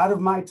 Out of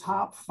my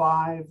top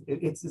 5,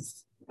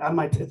 it's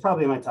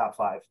probably my top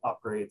 5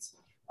 upgrades.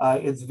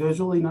 It's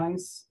visually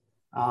nice.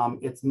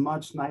 It's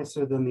much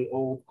nicer than the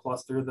old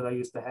cluster that I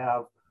used to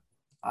have.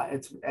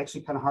 It's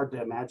actually kind of hard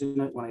to imagine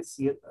it when I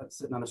see it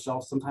sitting on the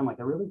shelf sometime. Like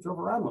I really drove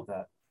around with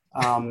that.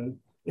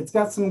 It's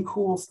got some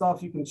cool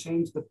stuff. You can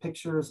change the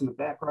pictures and the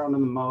background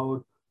and the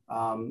mode.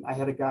 I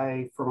had a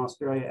guy from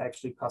Australia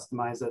actually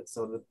customize it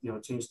so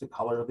that, change the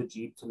color of the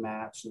Jeep to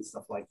match and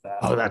stuff like that.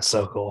 Oh, that's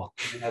so cool.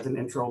 It has an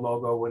intro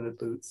logo when it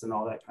boots and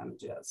all that kind of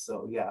jazz.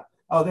 So yeah.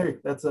 Oh,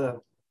 that's a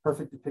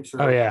perfect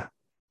picture. Oh yeah.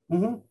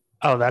 Mm-hmm.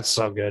 Oh, that's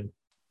so good.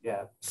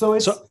 Yeah. So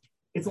it's a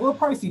little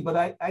pricey, but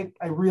I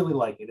really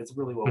like it. It's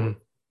really well worth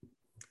it.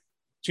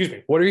 Excuse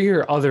me. What are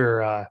your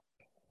other,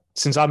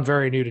 since I'm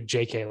very new to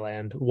JK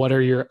land, what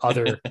are your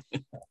other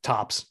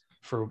tops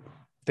for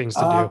things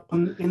to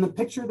do? In the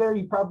picture there,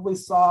 you probably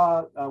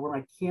saw where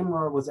my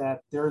camera was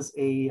at, there's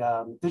a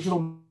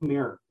digital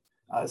mirror.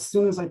 As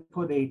soon as I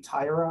put a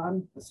tire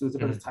on, as soon as I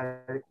put a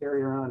tire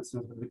carrier on, as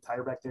soon as I put a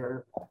tire back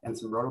there and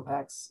some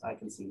Rotopacks, I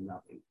can see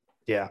nothing.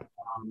 Yeah.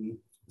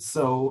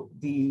 So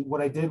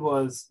what I did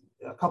was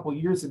a couple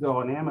years ago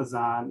on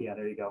Amazon, yeah,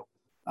 there you go.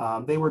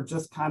 They were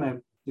just kind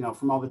of,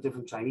 from all the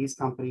different Chinese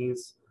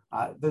companies.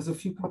 There's a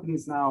few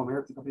companies now,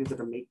 American companies, that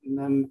are making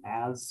them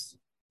as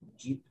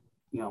Jeep,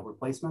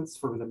 replacements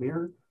for the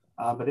mirror,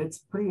 but it's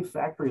pretty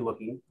factory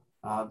looking.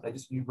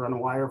 You run a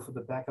wire for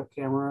the backup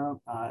camera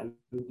and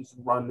you just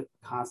run it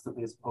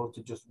constantly as opposed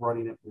to just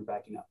running it when you're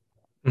backing up.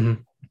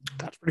 Mm-hmm.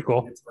 That's pretty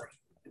cool. It's great.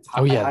 It's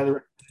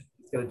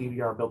got a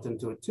DVR built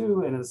into it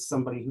too. And as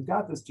somebody who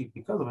got this Jeep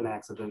because of an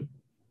accident.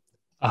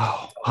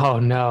 Oh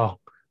no.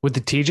 With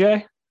the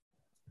TJ?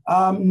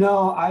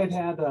 No, I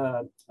had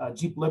a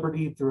Jeep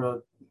Liberty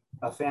through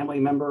a family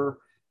member.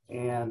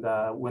 And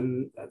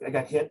when I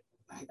got hit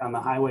on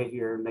the highway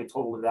here, and they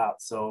totaled it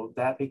out. So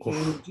that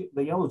became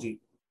the yellow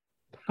Jeep.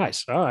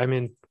 Nice. Oh, I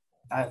mean,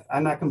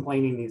 I'm not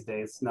complaining these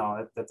days.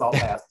 No, that's all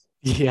past.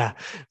 Yeah,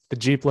 the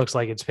Jeep looks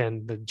like the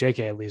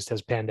JK at least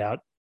has panned out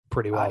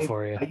pretty well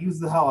for you. I use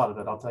the hell out of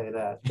it. I'll tell you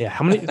that. Yeah.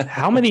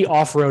 How many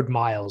off-road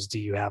miles do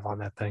you have on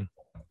that thing?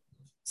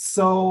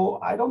 So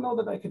I don't know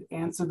that I could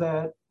answer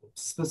that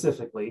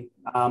specifically.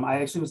 I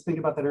actually was thining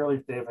about that earlier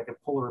today. If I could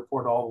pull a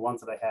report of all the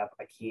ones that I have,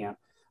 I can't.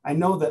 I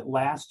know that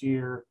last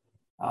year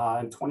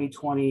in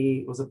 2020,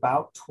 it was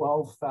about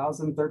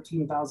 12,000,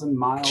 13,000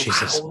 miles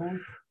Jesus. total.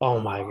 Oh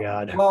my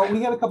God. Well,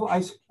 we had a couple,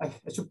 I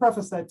should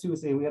preface that too,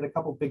 saying we had a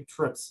couple big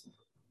trips.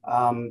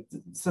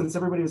 Since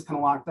everybody was kind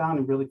of locked down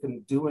and really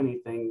couldn't do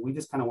anything, we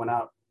just kind of went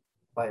out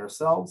by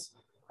ourselves,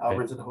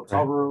 rented a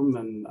hotel room,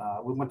 and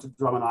we went to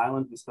Drummond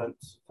Island. We spent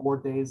 4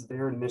 days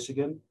there in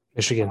Michigan.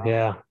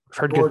 Yeah. I've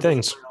heard good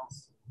things.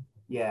 Trails.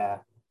 Yeah.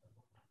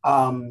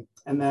 And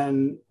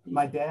then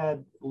my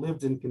dad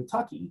lived in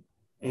Kentucky.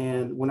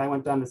 And when I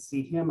went down to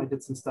see him, I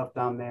did some stuff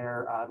down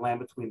there, Land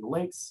Between the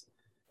Lakes.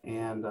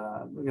 And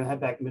we're going to head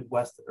back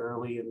Midwest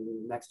early,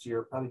 and next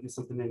year probably do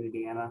something in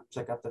Indiana,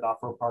 check out that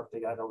off-road park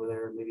they got over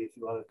there, and maybe a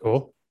few other things.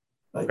 Cool.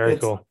 But Very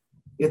cool.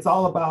 It's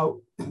all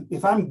about,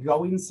 if I'm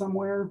going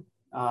somewhere,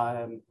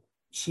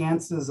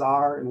 chances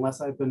are,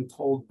 unless I've been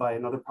told by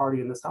another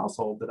party in this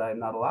household that I'm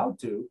not allowed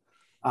to,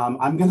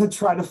 I'm going to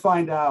try to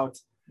find out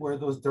where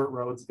those dirt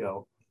roads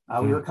go.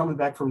 We were coming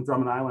back from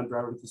Drummond Island,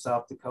 driving through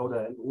South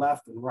Dakota, and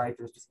left and right,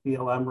 there's just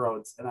BLM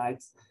roads. And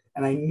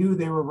I knew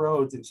they were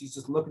roads, and she's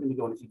just looking at me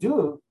going, if you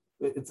do,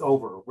 it's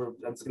over.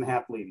 I'm just going to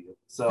have to leave you.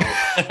 So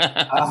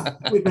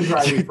we've been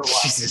driving for a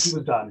while. Jesus. He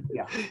was done.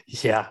 Yeah.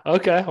 Yeah.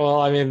 Okay.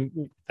 Well, I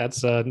mean,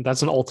 that's an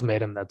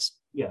ultimatum. That's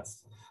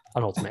Yes.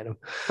 an ultimatum.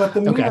 But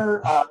the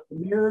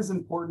mirror is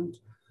important.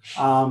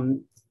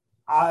 And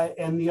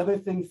the other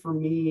thing for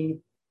me,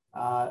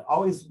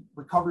 always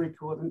recovery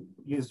equipment.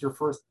 Use your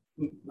first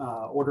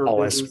order of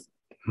business,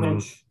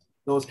 winch,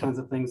 those kinds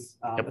of things,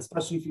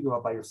 especially if you go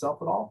out by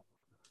yourself at all.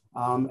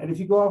 And if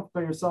you go out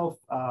by yourself,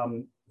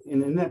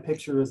 in that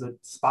picture is a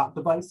spot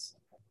device.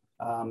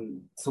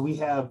 So we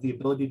have the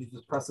ability to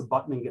just press a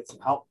button and get some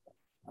help.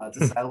 It's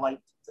a satellite,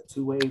 it's a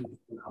two-way,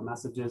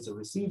 messages or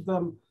receive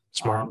them.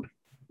 Smart.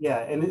 Yeah,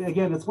 and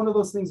again, it's one of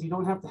those things you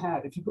don't have to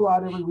have. If you go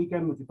out every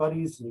weekend with your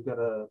buddies and you've got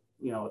a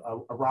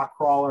rock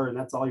crawler and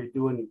that's all you're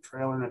doing, you're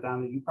trailing it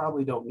down, you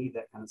probably don't need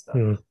that kind of stuff.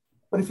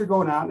 But if you're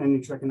going out and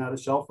you're checking out a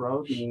shelf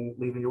road and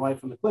leaving your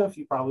wife on the cliff,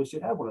 you probably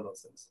should have one of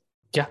those things.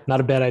 Yeah, not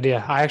a bad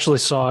idea. I actually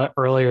saw it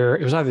earlier.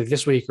 It was either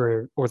this week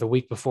or the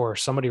week before.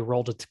 Somebody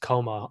rolled a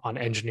Tacoma on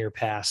Engineer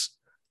Pass.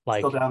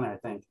 Still down there, I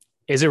think.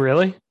 Is it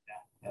really?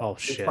 Yeah. Oh,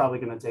 shit. It's probably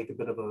going to take a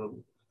bit of a...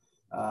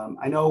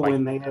 I know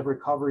when they have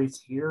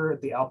recoveries here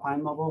at the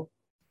Alpine level,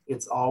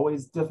 it's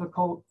always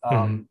difficult,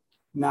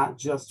 not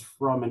just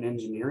from an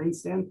engineering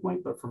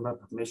standpoint, but from a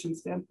permission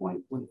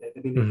standpoint.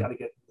 You've got to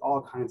get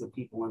all kinds of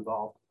people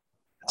involved.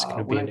 It's going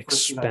to be an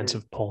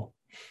expensive pull.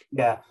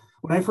 Yeah.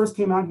 When I first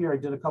came out here, I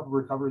did a couple of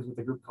recoveries with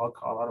a group called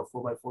Colorado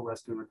 4x4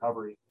 Rescue and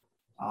Recovery.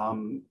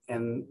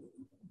 And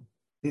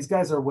these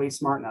guys are way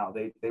smart now.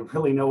 They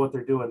really know what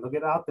they're doing. They'll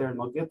get out there and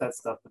they'll get that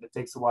stuff, but it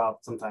takes a while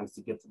sometimes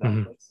to get to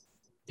that place.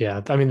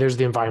 Yeah. I mean, there's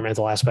the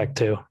environmental aspect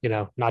too,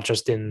 not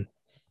just in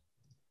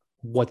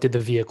what did the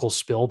vehicle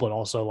spill, but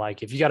also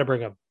like if you got to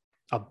bring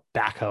a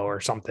backhoe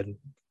or something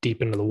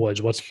deep into the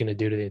woods, what's it going to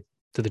do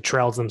to the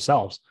trails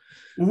themselves?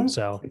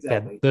 So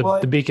exactly.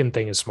 The beacon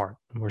thing is smart.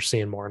 We're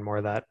seeing more and more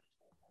of that.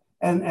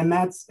 And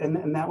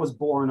that was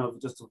born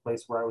of just a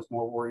place where I was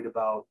more worried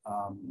about,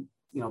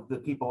 the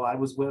people I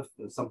was with,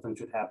 if something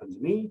should happen to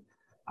me,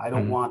 I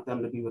don't want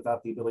them to be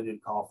without the ability to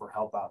call for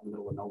help out in the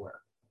middle of nowhere.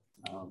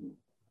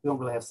 We don't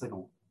really have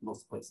signal in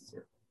most places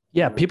here.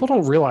 Yeah. People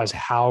don't realize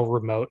how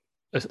remote,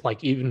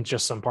 like even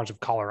just some parts of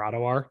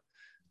Colorado are,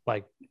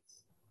 like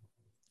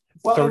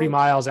 30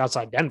 miles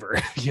outside Denver,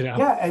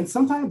 Yeah. And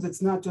sometimes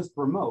it's not just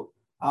remote.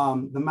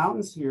 The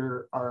mountains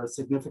here are a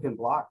significant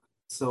block.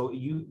 So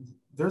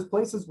there's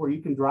places where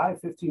you can drive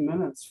 15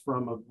 minutes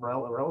from a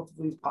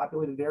relatively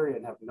populated area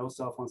and have no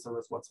cell phone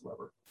service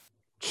whatsoever.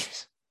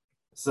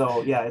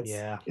 So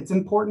it's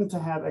important to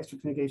have extra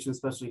communication,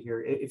 especially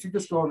here. If you're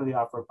just going to the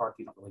off-road park,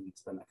 you don't really need to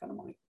spend that kind of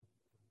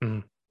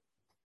money.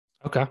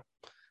 Okay.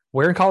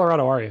 Where in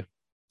Colorado are you?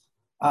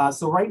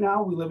 So right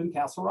now we live in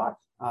Castle Rock.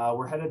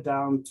 We're headed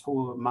down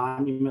to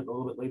Monument a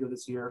little bit later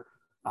this year.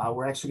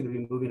 We're actually going to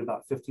be moving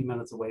about 15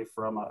 minutes away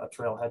from a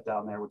trailhead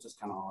down there, which is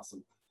kind of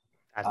awesome.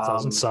 That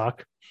doesn't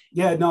suck.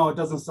 Yeah, no, it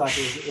doesn't suck.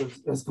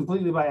 It was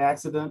completely by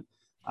accident.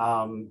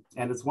 And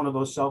it's one of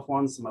those shelf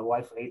ones. So my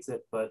wife hates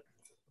it, but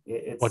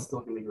it's still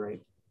going to be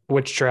great.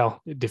 Which trail,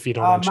 if you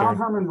don't mind sharing? Mount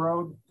Herman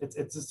Road. It's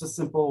just a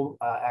simple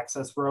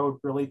access road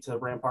really to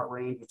Rampart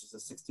Range, which is a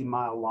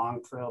 60-mile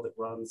long trail that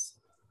runs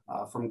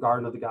from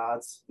Garden of the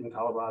Gods in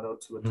Colorado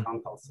to a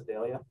town called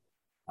Sedalia.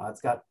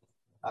 It's got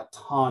a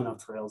ton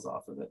of trails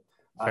off of it.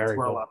 It's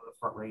where a lot of the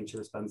Front Range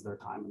here spends their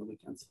time on the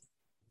weekends.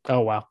 Oh,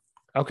 wow.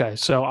 Okay,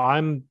 so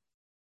I'm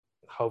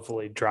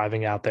hopefully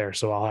driving out there,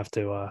 so I'll have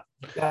to.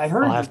 I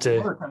heard. I'll have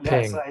to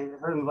ping. Yes, I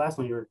heard in the last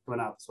one you were going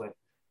out this way.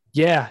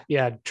 Yeah,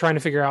 trying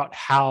to figure out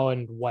how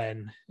and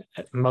when,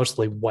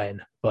 mostly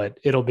when, but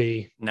it'll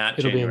be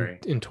January.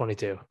 in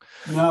 22.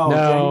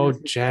 No,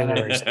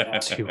 January's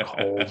too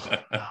cold. Oh,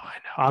 I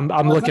know.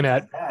 I'm looking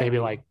at maybe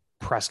like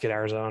Prescott,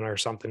 Arizona, or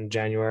something in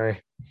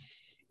January.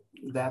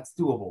 that's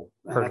doable.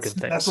 And Heard good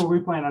that's things. where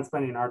we plan on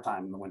spending our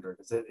time in the winter,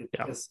 because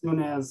Yeah. as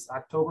soon as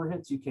October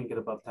hits, you can't get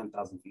above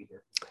 10,000 feet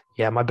here.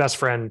 Yeah, my best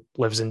friend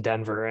lives in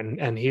Denver,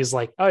 and he's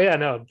like, "Oh yeah,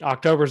 no,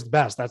 October's the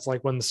best. That's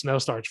like when the snow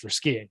starts for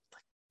skiing."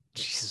 Like,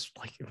 Jesus,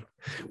 like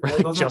we're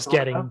like just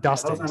getting Those are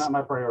dustings. not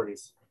my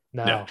priorities.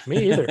 No,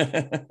 me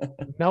either.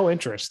 No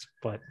interest,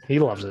 but he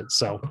loves it.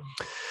 So,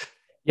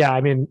 yeah,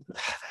 I mean,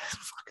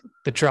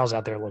 the trails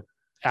out there look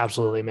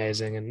absolutely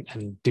amazing,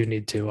 and do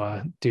need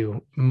to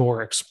do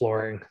more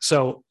exploring.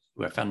 So,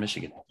 Ooh, I found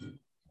Michigan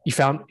you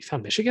found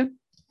Michigan?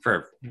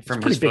 from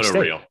pretty his big photo state.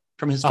 reel.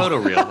 From his Oh. photo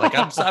reel, like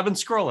I've been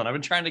scrolling. I've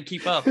been trying to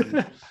keep up.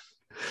 And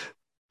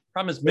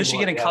problem is,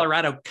 Michigan and yeah.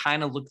 Colorado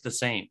kind of look the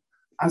same.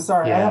 I'm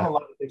sorry, I Yeah. have a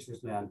lot of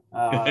pictures, man.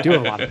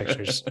 Doing a lot of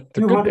pictures.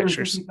 They're good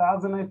pictures.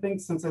 250,000, I think,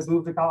 since I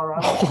moved to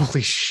Colorado.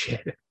 Holy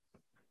shit!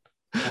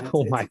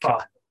 Oh my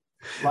god,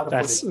 A lot of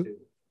That's- footage, too.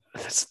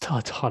 that's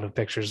a ton of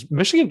pictures.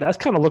 Michigan, that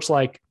kind of looks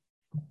like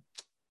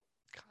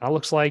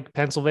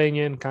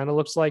Pennsylvania, and kind of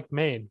looks like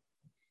Maine.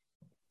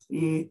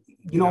 You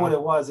know what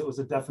it was? It was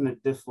a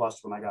definite diff flush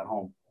when I got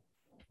home.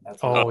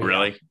 That's what Oh, Oh, yeah.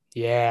 really?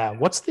 Yeah.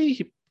 What's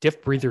the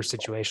diff breather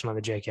situation on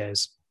the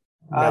JKs?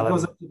 it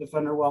goes up to the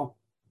fender well.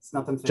 It's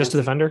nothing fancy. Just to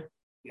the fender?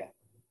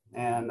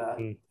 And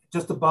Mm.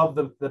 just above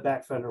the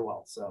back fender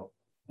well. So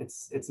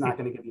it's not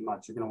going to give you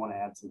much. You're going to want to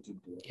add some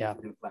tube to it. Yeah.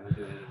 You're going to plan on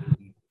doing anything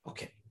deep.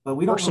 Okay. But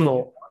we don't Personal-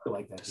 really get water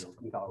like that here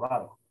in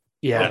Colorado.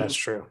 Yeah, Yeah. that's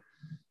true.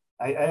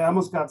 I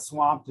almost got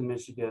swamped in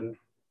Michigan.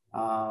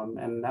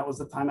 And that was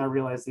the time I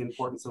realized the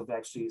importance of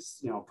actually,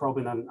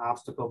 probing an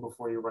obstacle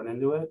before you run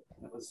into it.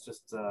 It was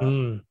just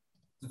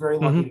very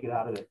lucky Mhm. to get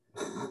out of it.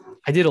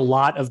 I did a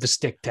lot of the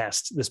stick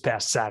test this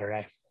past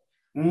Saturday.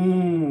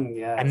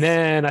 Yeah. And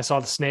then I saw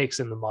the snakes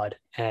in the mud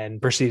and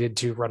proceeded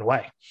to run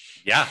away.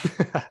 Yeah.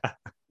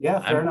 Yeah,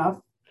 fair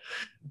enough.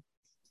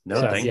 No,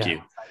 So, thank yeah.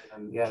 you.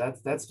 And yeah,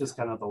 that's just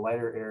kind of the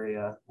lighter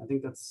area. I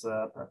think it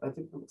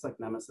looks like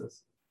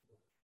Nemesis.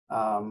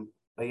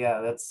 But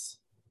yeah, that's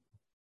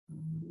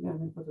I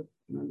didn't put the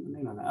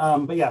name on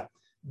that. But yeah,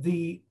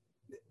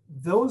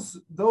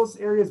 those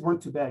areas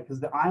weren't too bad because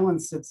the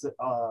island sits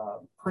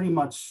pretty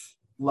much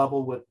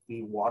level with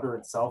the water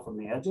itself on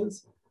the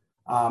edges.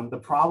 The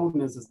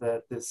problem is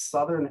that the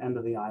southern end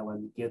of the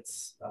island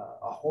gets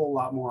a whole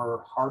lot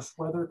more harsh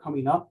weather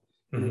coming up,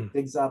 and it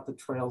digs out the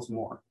trails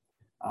more.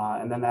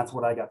 And then that's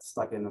what I got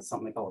stuck in, is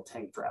something called a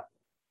tank trap.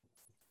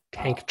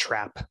 Tank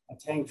trap. A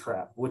tank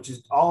trap, which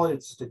is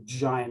it's just a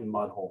giant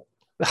mud hole.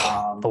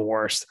 The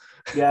worst.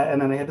 Yeah, and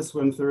then I had to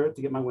swim through it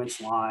to get my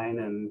winch line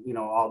and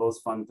all those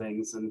fun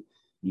things. And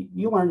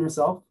you learn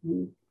yourself.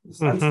 I'm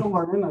still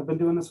learning. I've been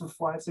doing this for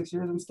 5-6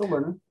 years. I'm still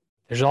learning.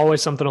 There's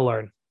always something to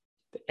learn.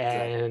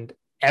 And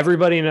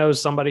everybody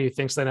knows somebody who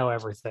thinks they know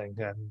everything,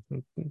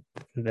 and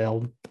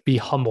they'll be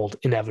humbled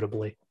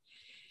inevitably.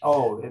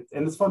 Oh,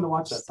 and it's fun to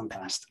watch that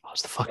sometimes. Best. Oh,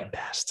 it's the fucking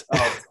best.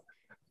 Oh,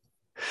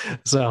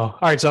 So, all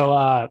right.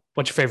 So,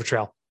 what's your favorite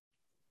trail?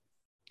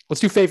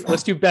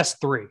 Let's do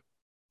best three.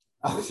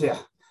 oh yeah.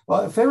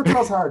 Well, favorite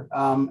trail's hard.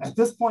 At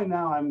this point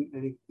now, I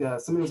think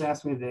somebody was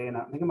asking me today, and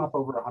I think I'm up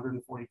over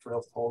 140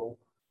 trails total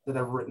that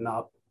I've written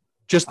up.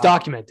 Just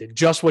documented,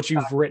 just what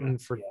you've written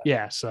for. Yeah.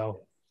 Yeah.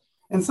 So,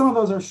 And some of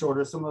those are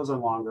shorter, some of those are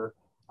longer.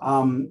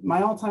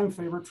 My all-time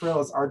favorite trail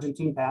is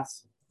Argentine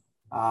Pass.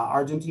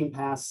 Argentine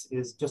Pass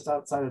is just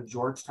outside of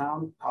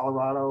Georgetown,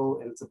 Colorado,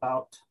 and it's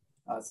about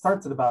it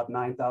starts at about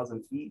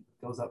 9,000 feet,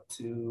 goes up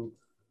to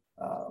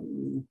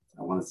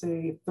I want to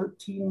say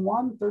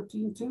 13.1,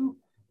 13.2.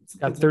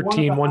 got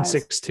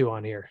 13,162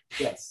 on here.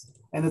 Yes,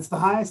 and it's the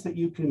highest that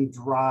you can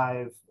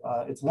drive.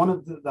 It's one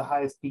of the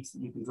highest peaks that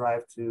you can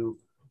drive to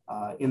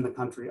in the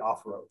country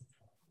off-road.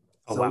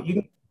 Oh, So wow. you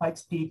can get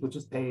Pikes Peak, which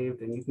is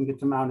paved, and you can get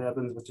to Mount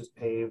Evans, which is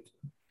paved.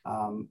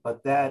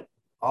 But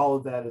all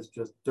of that is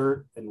just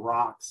dirt and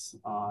rocks.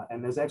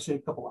 And there's actually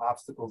a couple of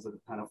obstacles that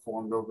have kind of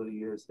formed over the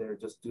years there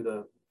just due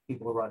to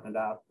people running it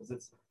out.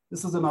 Because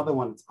this is another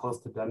one that's close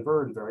to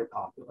Denver and very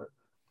popular.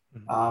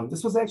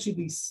 This was actually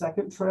the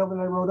second trail that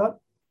I rode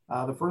up.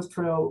 The first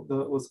trail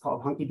was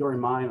called Hunky Dory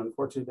Mine.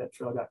 Unfortunately, that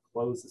trail got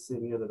closed the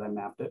same year that I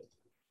mapped it.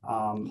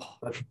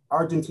 But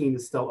Argentine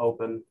is still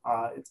open.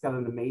 It's got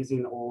an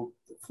amazing old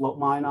float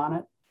mine on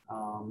it.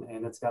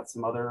 And it's got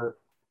some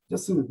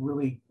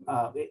really,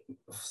 the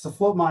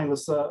float mine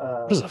was,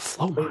 What is a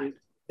float mine?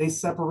 they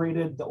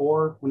separated the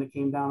ore when it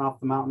came down off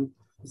the mountain.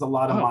 There's a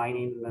lot of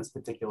mining in this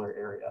particular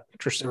area.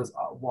 Interesting. There was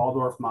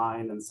Waldorf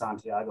mine and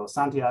Santiago.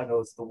 Santiago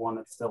is the one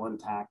that's still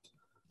intact.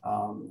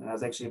 And I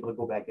was actually able to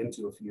go back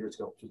into a few years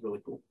ago, which is really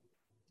cool.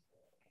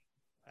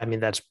 I mean,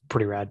 that's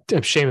pretty rad.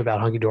 Shame about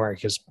Hunky Dory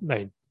because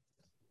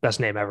best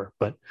name ever.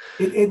 But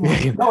It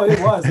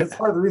was. That's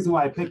part of the reason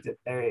why I picked it.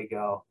 There you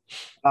go.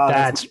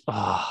 that's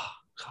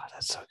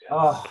so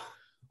good.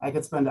 I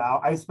could spend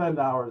I spend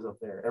hours up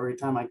there every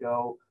time I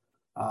go.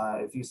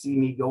 If you see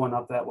me going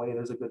up that way,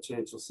 there's a good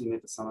chance you'll see me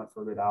at the summit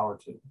for a good hour or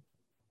two.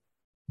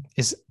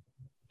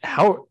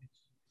 How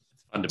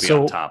Fun to be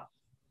on top.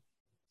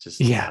 Just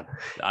yeah.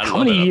 I How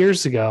love many it.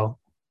 years ago?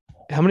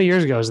 How many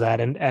years ago is that?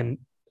 And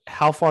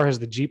how far has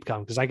the Jeep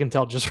come? Because I can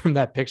tell just from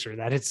that picture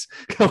that it's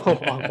come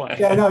a long way.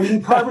 Yeah, no, you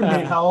can carbon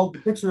date how old the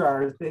picture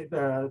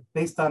are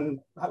based on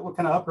what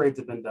kind of upgrades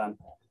have been done.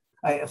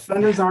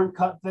 Fenders aren't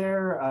cut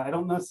there. I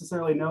don't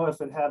necessarily know if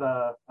it had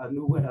a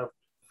new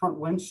front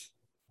winch.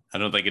 I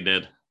don't think it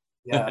did.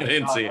 Yeah, I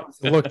didn't see it.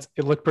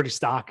 It looked pretty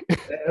stock.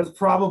 It was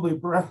probably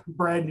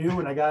brand new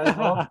when I got it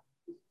home.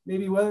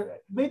 Maybe whether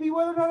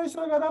or not I should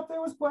have got up there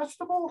was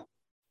questionable.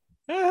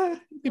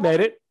 You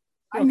made it.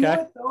 I knew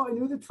it though. I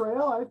knew the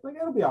trail. I think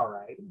it'll be all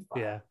right.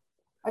 Yeah.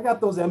 I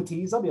got those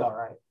MTs. I'll be all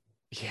right.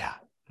 Yeah.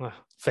 Well,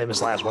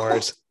 famous last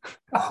words.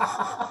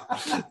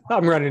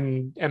 I'm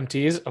running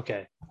MTs.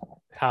 Okay.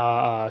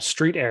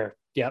 Street air.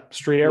 Yep.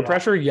 Street air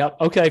pressure. Yep.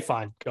 Okay,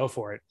 fine. Go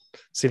for it.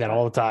 See that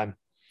all the time.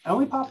 I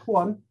only popped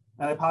one,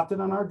 and I popped it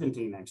on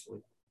Argentine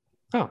actually.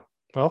 Oh,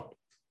 well.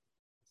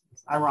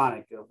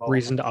 Ironic.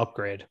 Reason to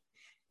upgrade.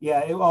 Yeah.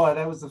 I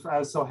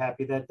was so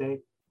happy that day.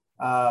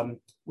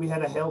 We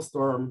had a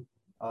hailstorm.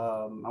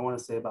 I want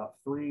to say about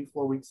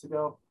 3-4 weeks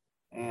ago,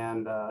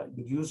 and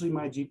usually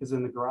my Jeep is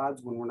in the garage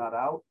when we're not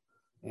out.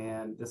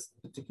 And this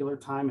particular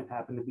time, it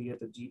happened to be at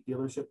the Jeep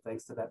dealership,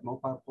 thanks to that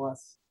Mopar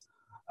Plus.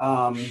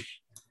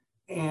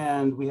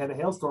 And we had a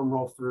hailstorm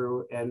roll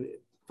through, and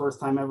first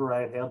time ever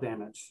I had hail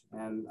damage.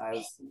 And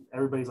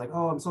everybody's like,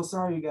 "Oh, I'm so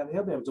sorry you got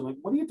hail damage." I'm like,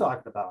 "What are you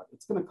talking about?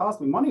 It's going to cost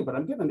me money, but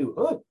I'm getting a new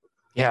hood."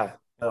 Yeah.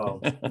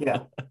 So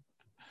yeah.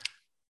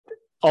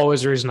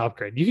 Always a reason to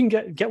upgrade. You can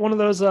get one of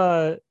those,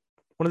 one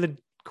of the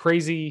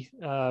crazy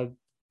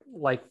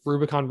like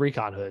Rubicon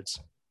Recon hoods.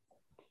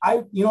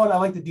 You know what, I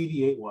like the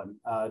DV8 one.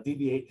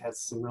 DV8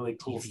 has some really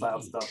cool style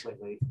stuff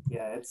lately.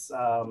 Yeah,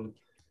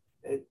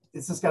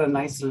 it's just got a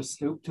nicer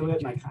scoop to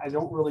it, and I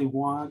don't really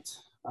want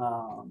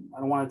I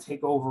don't want to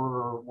take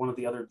over one of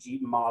the other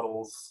Jeep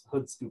models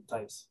hood scoop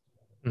types.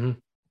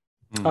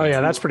 Mm-hmm. Oh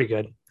yeah, that's pretty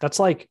good. That's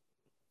like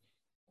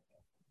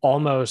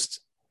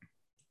almost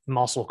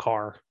muscle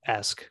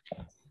car-esque.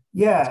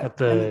 Yeah, it's got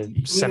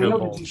the center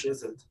bulge.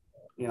 Isn't.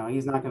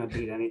 He's not going to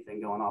beat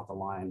anything going off the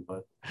line,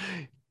 but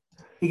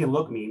he can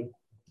look mean.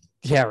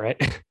 Yeah,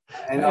 right.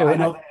 I know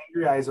the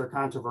angry eyes are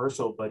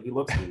controversial, but he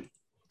looks mean.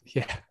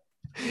 Yeah.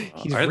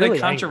 He's are really they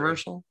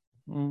controversial?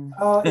 Let's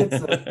not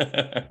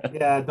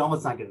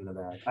get into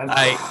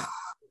that.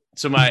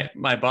 So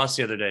my boss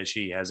the other day,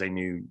 she has a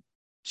new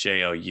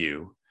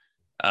JLU,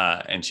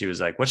 and she was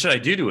like, "What should I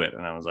do to it?"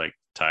 And I was like,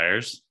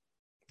 "Tires,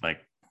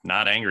 like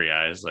not angry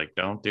eyes, like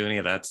don't do any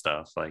of that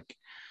stuff." Like,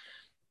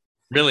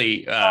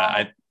 really,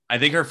 I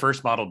think her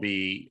first model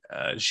B,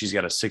 she's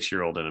got a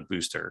 6-year-old and a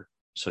booster.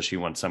 So she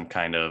wants some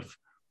kind of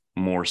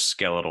more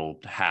skeletal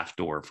half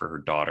door for her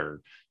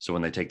daughter. So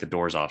when they take the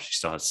doors off, she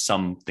still has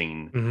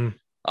something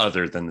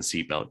other than the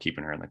seatbelt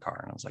keeping her in the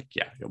car. And I was like,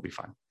 yeah, you'll be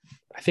fine.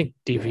 I think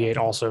DV8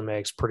 also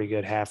makes pretty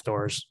good half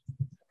doors.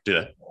 Do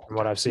they? From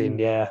what I've seen.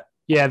 Yeah.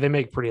 Yeah. They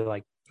make pretty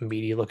like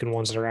meaty looking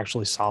ones that are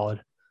actually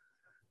solid.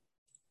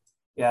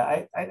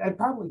 Yeah. I'd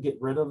probably get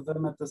rid of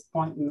them at this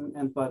point,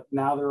 but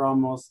now they're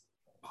almost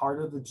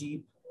part of the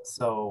Jeep.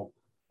 So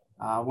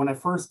when I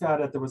first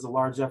got it, there was a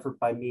large effort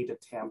by me to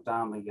tamp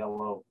down the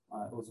yellow.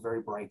 It was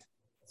very bright.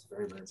 It's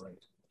very, very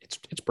bright. It's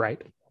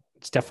bright.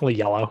 It's definitely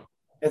yellow.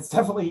 It's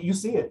definitely, you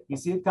see it. You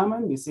see it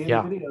coming. You see it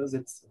in the videos.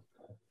 It's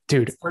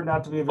turned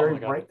out to be a very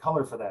bright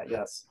color for that.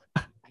 Yes.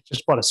 I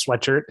just bought a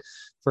sweatshirt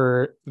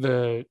for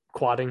the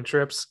quadding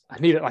trips. I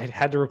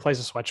had to replace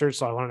a sweatshirt.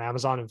 So I went on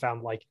Amazon and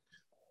found like,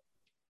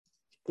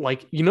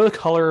 the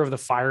color of the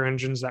fire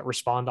engines that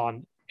respond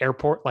on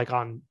airport,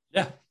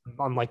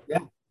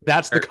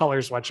 that's the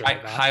color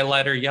sweatshirt.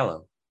 Highlighter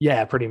yellow.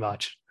 Yeah, pretty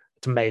much.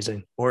 It's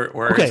amazing.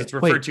 Or as it's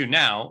referred to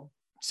now,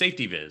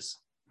 safety viz.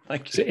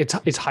 Like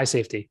it's high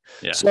safety.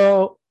 Yeah.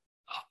 So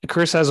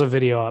Chris has a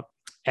video up,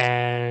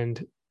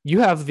 and you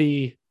have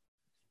the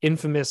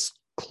infamous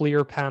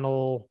clear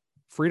panel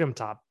Freedom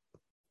Top.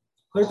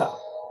 Clear top.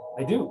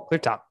 I do. Clear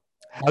top.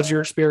 How's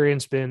your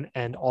experience been?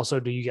 And also,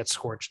 do you get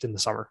scorched in the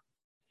summer?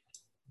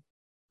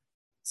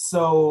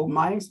 So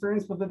my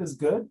experience with it is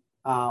good.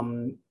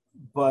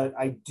 But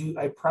I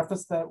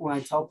preface that when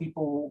I tell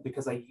people,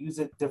 because I use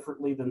it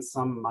differently than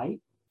some might.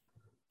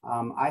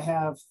 I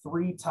have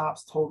 3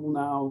 tops total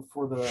now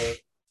for the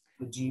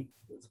Jeep.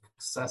 It's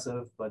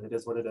excessive, but it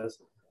is what it is.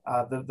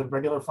 The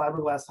regular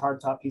fiberglass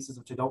hardtop pieces,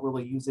 which I don't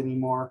really use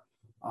anymore.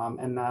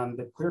 And then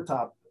the clear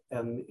top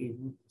and a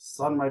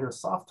Sunrider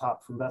soft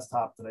top from Best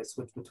Top that I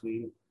switch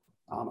between.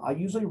 I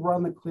usually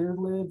run the clear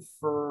lid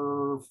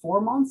for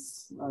 4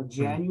 months,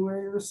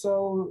 January or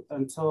so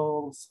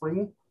until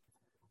spring.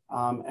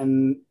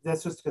 And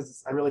that's just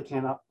because I really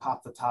can't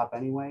pop the top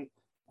anyway.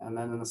 And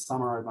then in the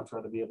summer, I'd much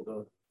rather be able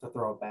to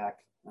throw it back.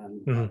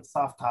 And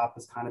soft top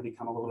has kind of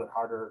become a little bit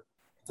harder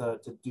to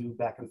do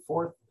back and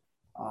forth.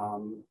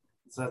 So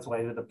that's why I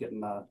ended up getting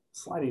the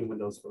sliding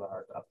windows for the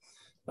hard top.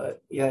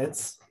 But yeah,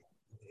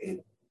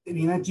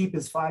 that Jeep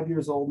is 5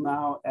 years old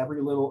now.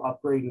 Every little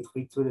upgrade and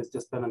tweak to it has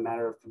just been a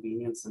matter of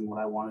convenience and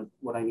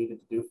what I needed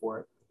to do for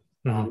it.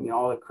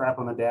 All the crap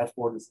on the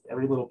dashboard is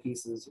every little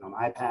piece is, an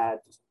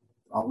iPad, just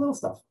all little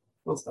stuff.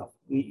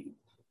 We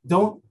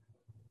don't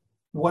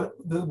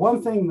the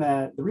one thing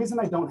the reason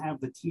I don't have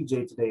the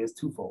TJ today is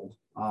twofold.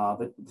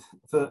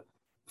 The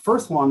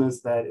first one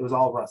is that it was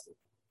all rusted.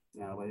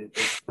 You know,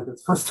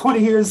 its first 20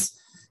 years.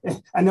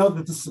 I know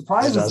that the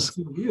surprises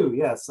to you.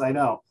 Yes, I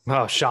know.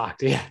 Oh,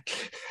 shocked. Yeah.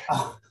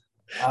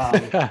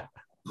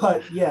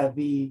 But yeah,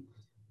 the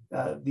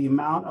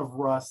amount of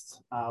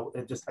rust,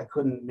 I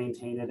couldn't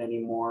maintain it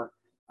anymore.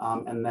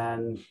 And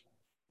then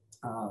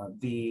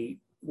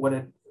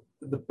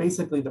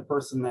basically the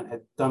person that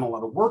had done a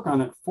lot of work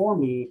on it for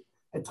me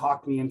had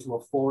talked me into a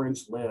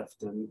 4-inch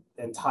lift and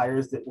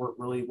tires that weren't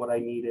really what I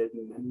needed.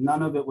 And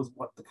none of it was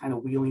what the kind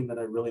of wheeling that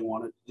I really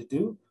wanted to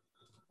do.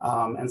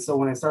 And so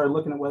when I started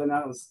looking at whether or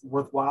not it was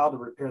worthwhile to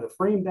repair the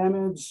frame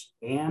damage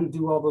and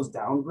do all those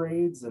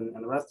downgrades and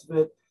the rest of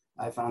it,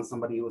 I found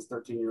somebody who was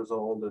 13 years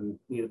old and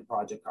needed the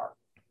project car.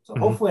 So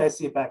hopefully I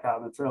see it back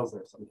out on the trails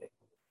there someday.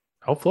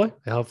 Hopefully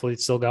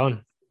it's still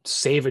going.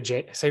 Save a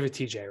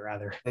TJ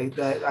rather.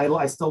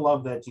 I still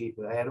love that Jeep.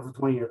 I had it for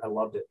 20 years. I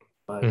loved it,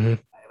 but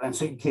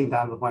eventually it came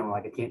down to the point where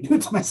like I can't do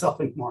it to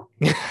myself anymore.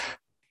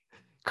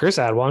 Chris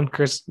had one.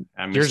 Chris,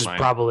 yours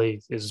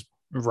probably is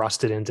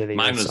rusted into the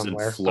mine was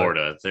somewhere, in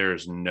Florida.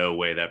 There's no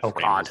way that frame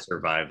will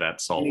survive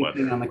that salt weather.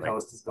 Anything on the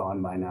coast is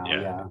gone by now.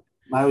 Yeah.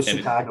 Mine was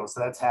Chicago, so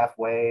that's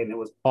halfway, and it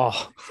was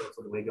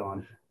way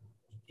gone.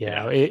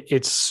 Yeah,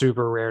 it's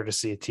super rare to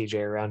see a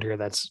TJ around here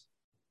that's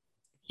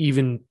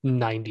even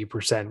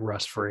 90%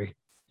 rust free.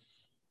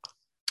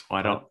 Well,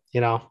 I don't.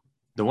 You know,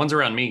 the ones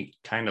around me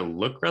kind of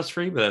look rust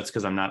free, but that's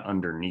because I'm not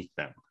underneath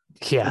them.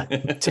 Yeah,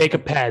 take a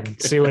pen,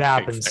 see what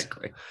happens.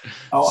 Exactly.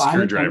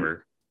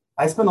 Screwdriver.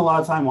 I spend a lot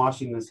of time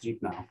washing this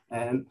Jeep now,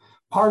 and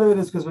part of it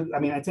is because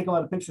I take a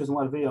lot of pictures and a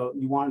lot of video.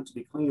 You want it to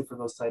be clean for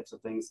those types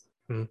of things,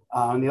 and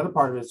the other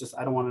part of it is just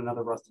I don't want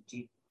another rusted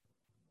Jeep.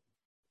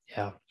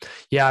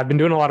 Yeah. I've been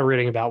doing a lot of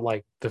reading about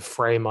like the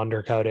frame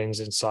undercoatings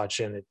and such,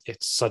 and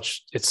it's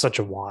such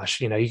a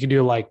wash. You know, you can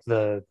do like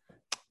the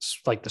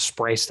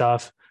spray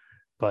stuff,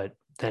 but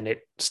then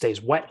it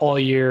stays wet all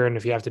year, and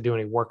if you have to do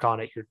any work on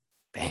it, your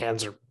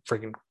hands are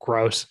freaking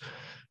gross.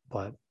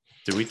 But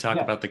did we talk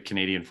about the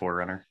Canadian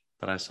 4Runner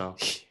that I saw?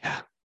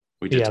 Yeah,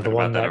 we did talk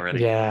about that already.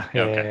 Yeah.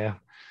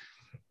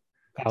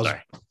 That was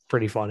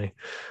pretty funny.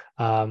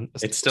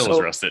 It still is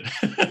rusted.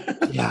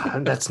 Yeah,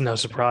 that's no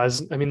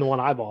surprise. I mean, the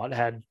one I bought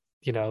had,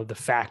 the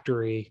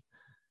factory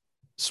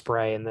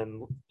spray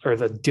or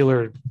the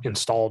dealer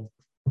installed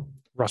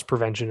rust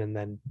prevention, and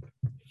then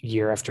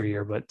year after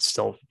year, but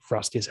still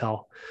rusty as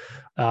hell.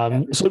 So I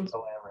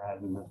ever had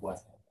in the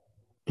Midwest.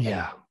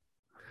 Yeah.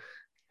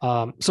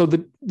 So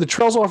the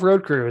Trails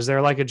Off-Road crew, is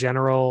there like a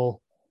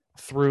general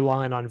through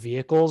line on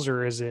vehicles,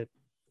 or is it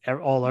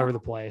all over the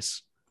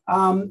place?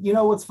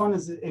 What's fun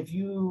is if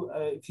you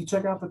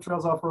check out the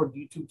Trails Off-Road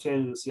YouTube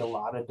channel, you'll see a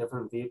lot of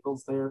different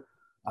vehicles there.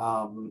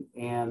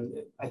 And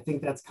I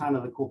think that's kind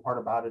of the cool part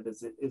about it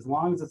is as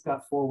long as it's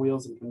got 4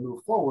 wheels and can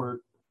move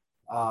forward,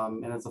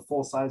 and it's a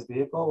full-size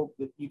vehicle,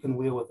 you can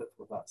wheel with it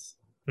with us.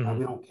 We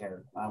don't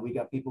care. We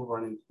got people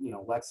running,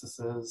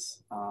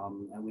 Lexuses,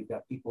 and we've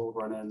got people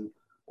running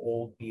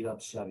old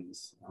beat-up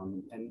Chevys.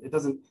 And it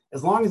doesn't,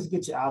 as long as it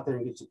gets you out there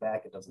and gets you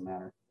back, it doesn't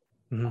matter.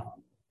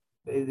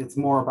 It's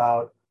more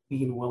about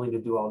being willing to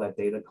do all that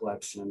data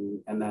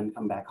collection and then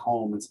come back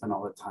home and spend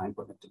all the time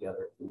putting it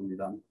together when you're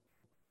done.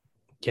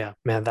 Yeah,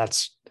 man,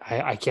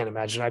 I can't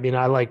imagine. I mean,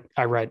 I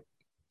write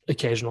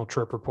occasional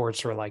trip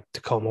reports for like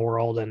Tacoma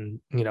World and,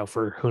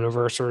 for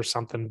Hooniverse or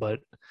something,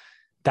 but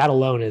that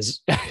alone is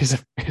a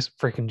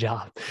freaking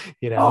job,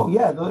 Oh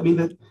yeah. I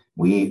mean,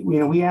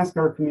 we ask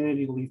our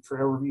community to leave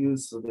trail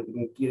reviews so that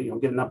we can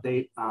get an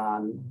update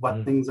on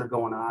what things are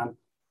going on.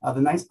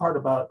 The nice part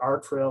about our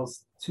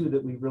trails too,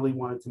 that we really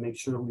wanted to make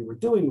sure we were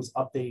doing was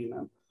updating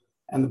them.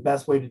 And the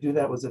best way to do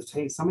that was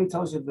if somebody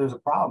tells you there's a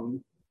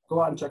problem,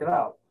 go out and check it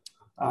out.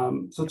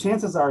 So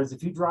chances are is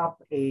if you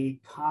drop a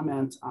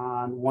comment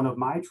on one of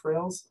my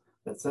trails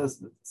that says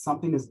that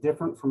something is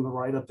different from the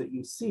write-up that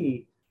you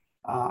see,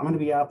 I'm going to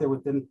be out there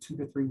within 2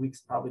 to 3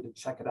 weeks probably to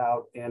check it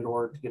out and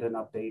or to get an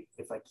update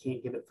if I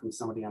can't get it from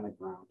somebody on the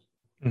ground.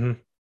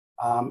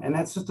 And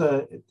that's just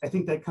I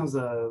think that comes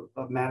a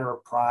matter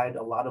of pride.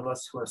 A lot of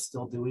us who are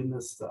still doing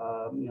this,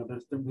 we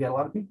had a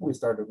lot of people we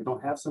started. We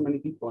don't have so many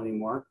people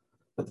anymore,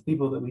 but the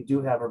people that we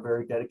do have are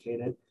very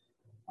dedicated.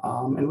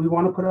 And we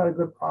want to put out a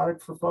good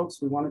product for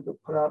folks. We want to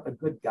put out a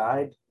good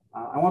guide.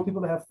 I want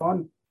people to have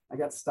fun. I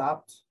got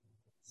stopped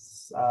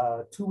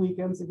 2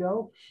 weekends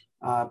ago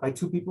by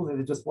 2 people that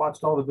had just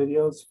watched all the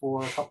videos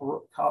for a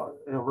couple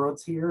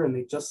roads here, and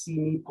they just see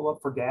me pull up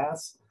for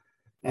gas.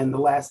 And the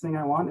last thing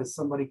I want is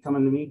somebody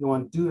coming to me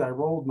going, dude, I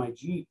rolled my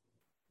Jeep.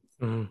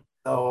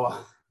 So,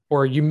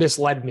 or you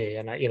misled me.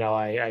 And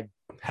I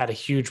had a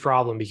huge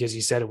problem because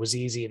you said it was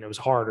easy and it was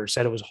hard, or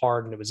said it was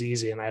hard and it was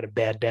easy and I had a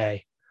bad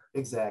day.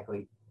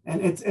 Exactly.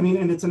 And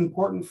it's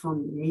important for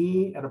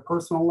me at a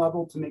personal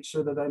level to make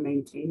sure that I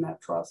maintain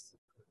that trust.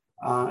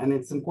 And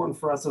it's important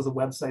for us as a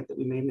website that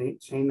we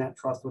maintain that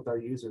trust with our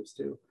users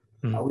too.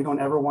 We don't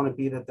ever want to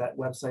be that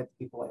website that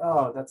people are like,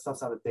 oh, that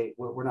stuff's out of date.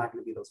 We're not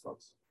going to be those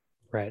folks.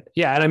 Right.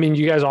 Yeah. And I mean,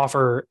 you guys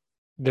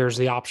there's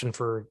the option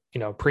for,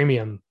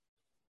 premium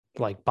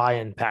like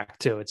buy-in pack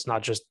too. It's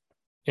not just,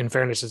 in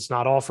fairness, it's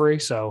not all free.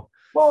 So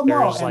Well, no,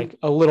 there's like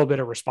a little bit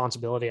of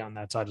responsibility on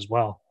that side as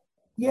well.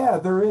 yeah,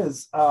 there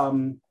is.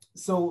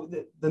 So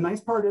the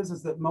nice part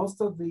is that most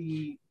of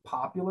the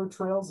popular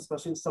trails,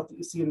 especially the stuff that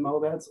you see in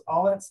Moab,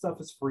 all that stuff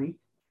is free.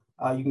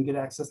 You can get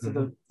access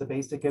to the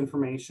basic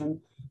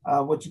information.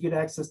 What you get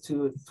access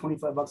to, it's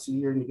 $25 a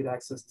year, and you get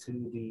access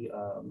to the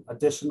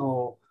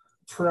additional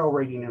trail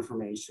rating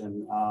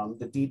information,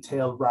 the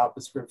detailed route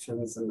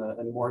descriptions,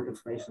 and more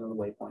information on the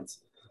waypoints.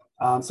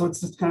 So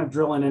it's just kind of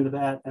drilling into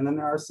that. And then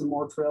there are some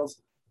more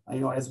trails.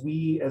 As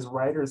we as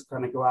riders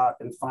kind of go out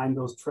and find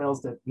those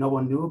trails that no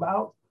one knew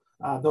about,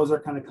 those are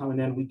kind of coming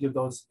in. We give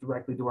those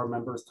directly to our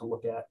members to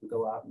look at and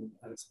go out and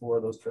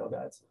explore those trail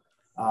guides.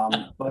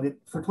 But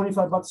for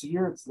 $25 a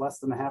year, it's less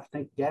than a half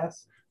tank of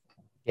gas.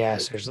 Yeah,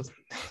 seriously.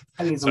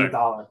 I think it's on the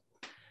dollar.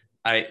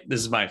 This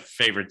is my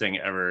favorite thing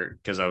ever,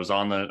 because I was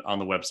on the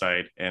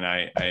website and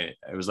I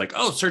was like,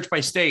 oh, search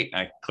by state.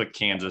 I clicked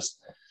Kansas.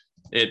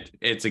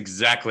 It's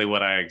exactly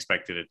what I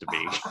expected it to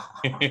be.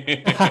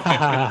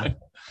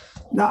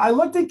 Now I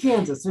looked at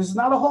Kansas. There's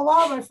not a whole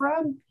lot, my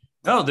friend.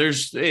 No,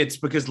 it's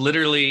because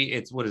literally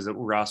it's, what is it,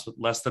 Ross?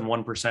 Less than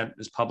 1%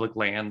 is public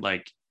land.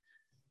 Like,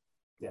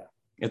 yeah,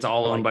 it's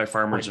all owned by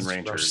farmers and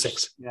ranchers.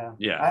 6. Yeah.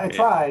 I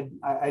tried.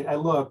 I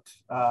looked.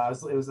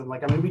 It was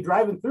like, I'm going to be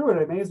driving through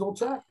it. I may as well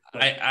check.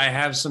 I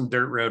have some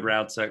dirt road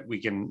routes that we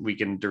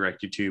can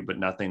direct you to, but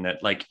nothing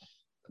that, like,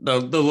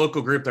 the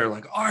local group, they're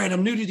like, all right,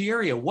 I'm new to the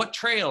area. What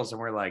trails? And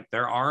we're like,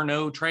 there are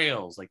no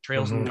trails. Like,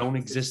 trails don't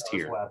exist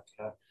here.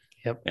 Yeah.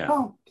 Yep. Yeah.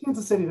 Well,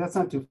 Kansas City, that's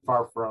not too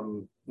far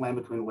from Land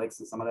Between the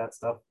Lakes and some of that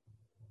stuff.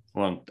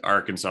 Well,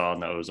 Arkansas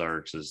and the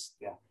Ozarks is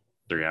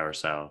 3 hours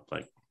south,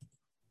 like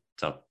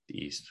it's up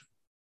the east.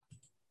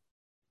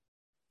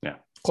 Yeah.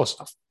 Close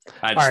enough.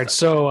 All right.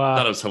 So I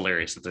thought it was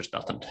hilarious that there's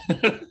nothing.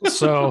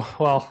 So,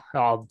 well,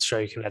 I'll show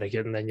you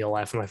Connecticut and then you'll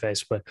laugh in my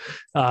face. But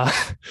I'm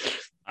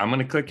going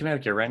to click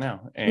Connecticut right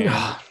now. And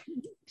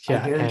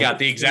yeah, got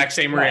the exact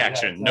same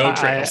reaction. No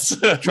trails.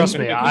 Trust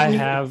me,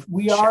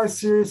 we are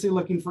seriously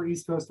looking for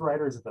East Coast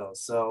riders though.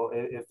 So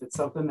if it's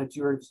something that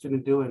you're interested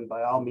in doing,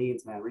 by all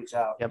means, man, reach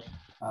out. Yep.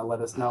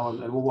 Let us know, and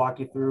we'll walk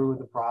you through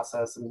the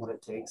process and what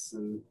it takes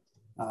and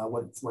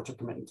what you're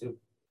committing to.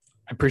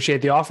 I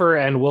appreciate the offer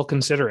and we'll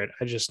consider it.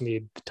 I just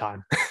need the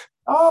time.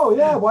 Oh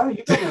yeah, why don't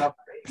you bring it up?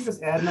 You can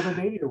just add another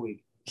day to your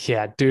week.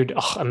 Yeah, dude,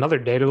 another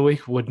day of the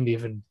week wouldn't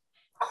even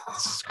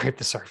scrape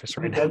the surface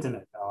right now.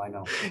 It. Oh, I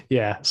know.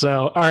 Yeah.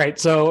 So, all right.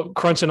 So,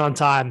 crunching on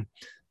time.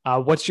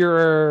 What's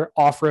your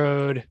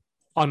off-road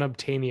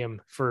unobtainium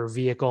for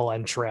vehicle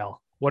and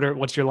trail?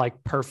 What's your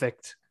like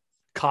perfect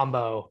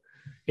combo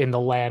in the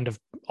land of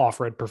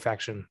off-road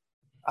perfection?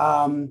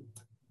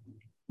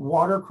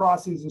 Water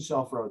crossings and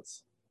shelf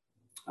roads.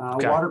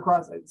 Okay. Water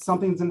cross.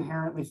 Something's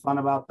inherently fun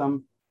about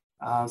them.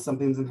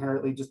 Something's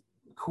inherently just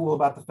cool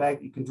about the fact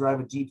that you can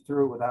drive a Jeep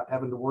through it without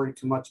having to worry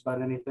too much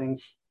about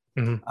anything.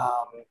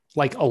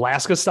 Like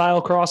Alaska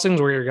style crossings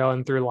where you're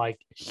going through like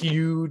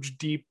huge,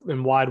 deep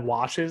and wide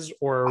washes,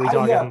 or are we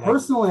talking?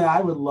 Personally,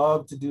 I would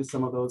love to do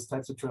some of those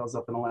types of trails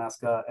up in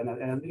Alaska, and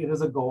it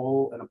is a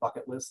goal and a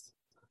bucket list.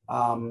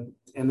 And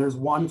there's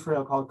one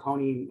trail called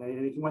Coney,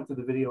 and you went through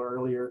the video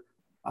earlier,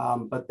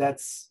 but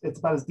it's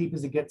about as deep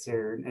as it gets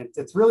here, and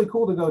it's really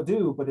cool to go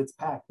do, but it's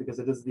packed because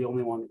it is the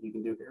only one that you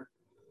can do here.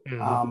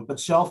 But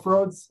shelf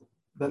roads,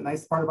 the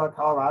nice part about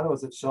Colorado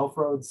is that shelf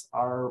roads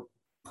are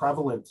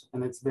prevalent,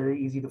 and it's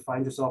very easy to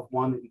find yourself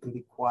one that you can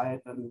be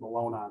quiet and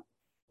alone on.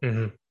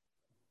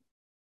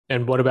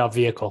 And what about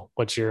vehicle?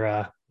 What's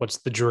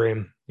the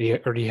dream?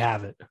 Or do you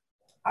have it?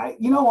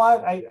 You know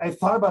what? I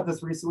thought about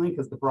this recently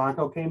because the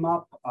Bronco came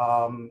up,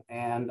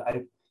 and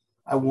I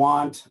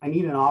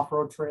need an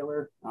off-road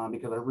trailer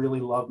because I really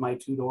love my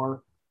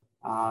 2-door,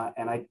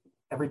 and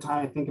every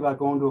time I think about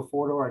going to a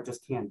 4-door, I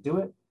just can't do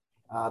it.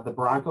 The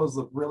Broncos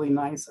look really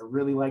nice. I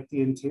really like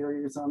the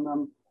interiors on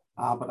them.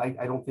 But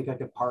I don't think I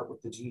could part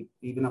with the Jeep,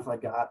 even if I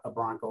got a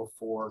Bronco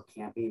for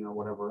camping or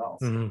whatever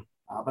else.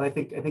 But I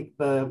think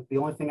the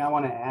only thing I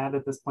want to add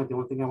at this point, the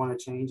only thing I want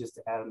to change is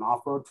to add an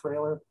off-road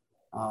trailer,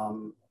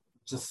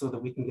 just so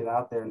that we can get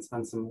out there and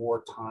spend some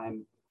more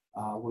time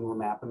when we're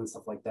mapping and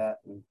stuff like that.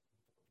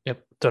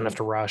 Yep. Don't have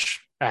to rush.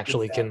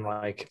 Actually, exactly. Can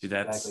like do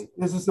that. Exactly.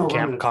 There's just no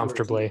camp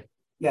comfortably.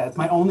 Yeah, it's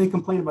my only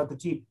complaint about the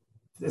Jeep.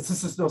 It's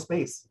just no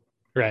space.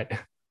 Right.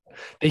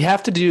 They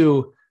have to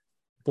do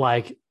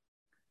like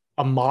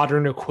a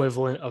modern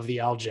equivalent of the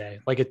LJ,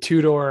 like a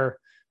 2-door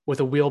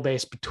with a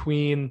wheelbase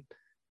between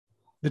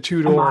the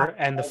 2-door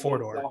and the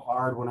 4-door. So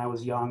hard when I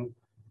was young,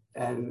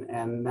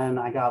 and then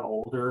I got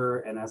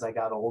older, and as I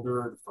got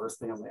older, the first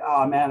thing I was like,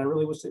 oh man, I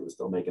really wish they were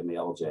still making the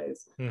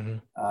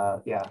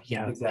LJs.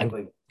 Yeah,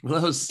 exactly.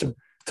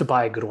 To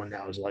buy a good one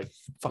now is like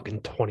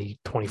fucking 20,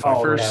 25.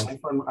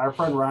 Our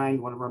friend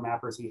Ryan, one of our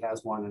mappers, he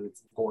has one, and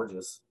it's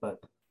gorgeous,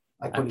 but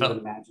I couldn't even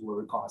imagine what it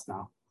would cost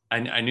now.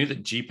 I knew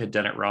that Jeep had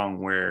done it wrong,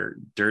 where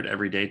Dirt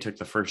Every Day took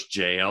the first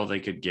JL they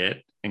could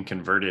get and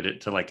converted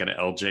it to like an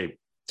LJ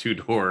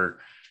 2-door.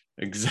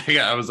 Exactly.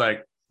 I was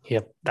like,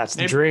 Yep, that's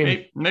the Maybe,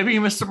 dream. maybe you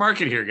missed the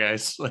market here,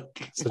 guys. Like,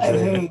 It's the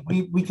dream.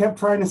 Hey, we kept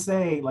trying to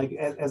say, like,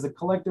 as a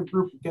collective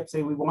group, we kept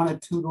saying we want a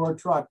 2-door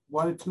truck,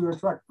 want a 2-door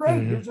truck. Great,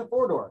 Mhm. here's your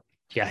 4-door.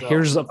 Yeah, So,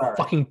 here's a all right.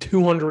 fucking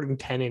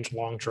 210-inch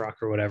long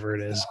truck or whatever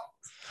it is.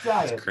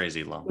 Giant. it's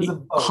crazy long. It was a The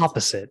boat.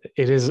 opposite.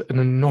 It is an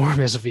enormous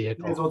May as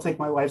vehicle. well take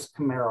my wife's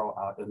Camaro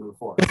out and move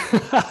forward.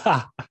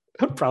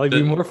 It'd probably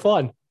be more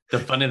fun. The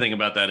funny thing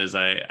about that is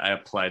I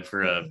applied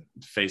for a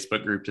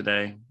Facebook group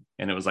today,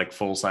 and it was like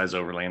full-size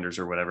overlanders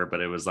or whatever,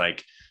 but it was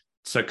like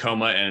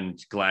Tacoma and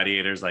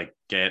Gladiators, like,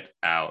 get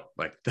out.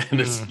 Like,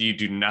 you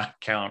do not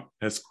count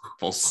as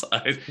full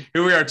size.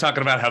 Here we are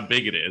talking about how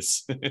big it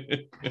is.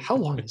 How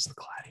long is the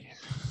Gladiator?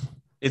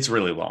 It's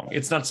really long.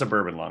 It's not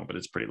suburban long, but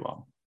it's pretty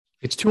long.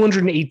 It's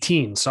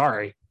 218.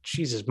 Sorry.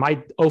 Jesus,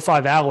 my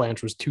 05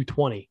 Avalanche was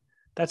 220.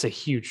 That's a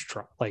huge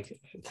truck. Like,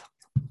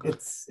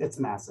 It's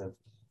massive,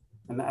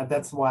 and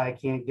that's why I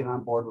can't get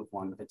on board with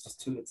one. It's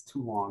too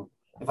long.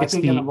 If I It's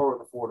can't get the- on board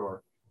with a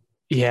 4-door,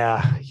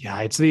 yeah.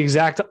 It's the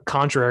exact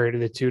contrary to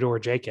the 2-door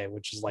JK,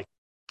 which is like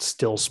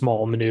still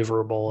small,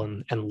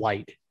 maneuverable, and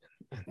light.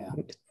 Yeah.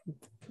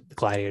 The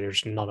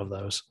Gladiators, none of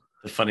those.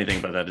 The funny thing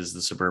about that is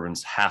the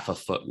Suburban's half a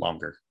foot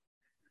longer.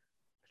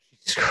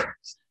 Jesus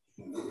Christ.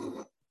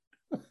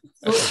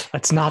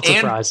 That's not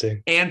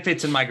surprising. And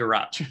fits in my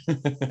garage.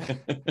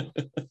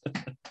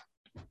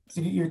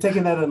 so you're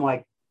taking that in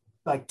like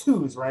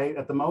 2s, right,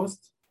 at the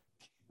most,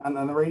 on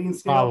the rating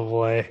scale. Oh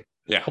boy.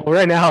 Yeah. Well,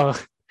 right now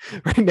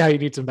you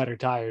need some better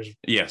tires.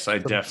 Yes, I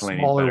Some definitely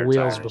need smaller better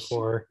wheels tires.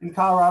 before. In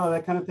Colorado,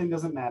 that kind of thing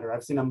doesn't matter.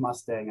 I've seen a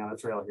Mustang on a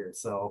trail here,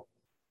 so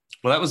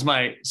Well, that was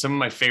some of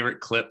my favorite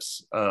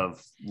clips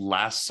of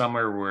last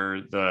summer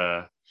where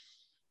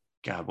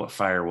what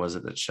fire was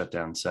it that shut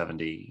down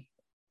 70?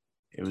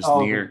 It was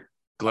near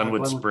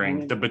Glenwood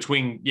Spring,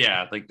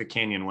 Canyon? like the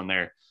canyon one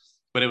there.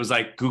 But it was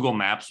like Google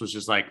Maps was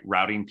just like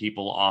routing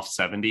people off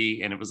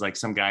 70. And it was like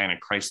some guy in a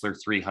Chrysler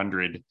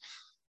 300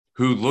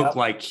 who looked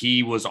like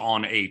he was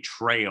on a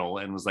trail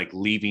and was like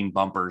leaving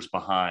bumpers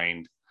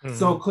behind.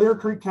 So Clear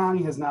Creek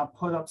County has now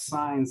put up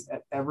signs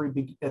at at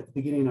the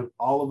beginning of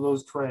all of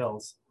those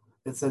trails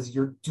that says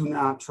do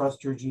not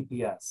trust your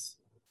GPS.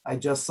 I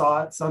just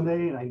saw it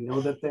Sunday, and I know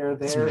that they're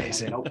there,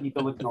 and I know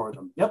people ignore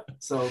them. Yep.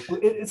 So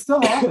it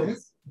still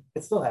happens.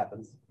 It still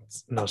happens.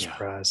 No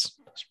surprise.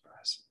 No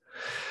surprise.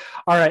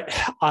 All right.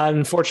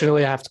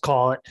 Unfortunately, I have to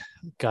call it.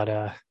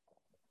 Got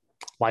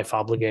life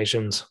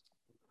obligations.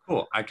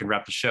 Cool. I can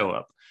wrap the show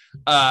up.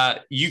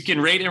 You can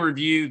rate and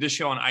review this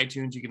show on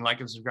iTunes. You can like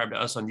and subscribe to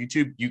us on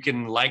YouTube. You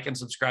can like and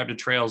subscribe to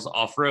Trails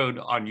Off-Road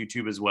on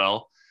YouTube as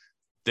well.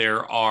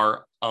 There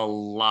are a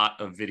lot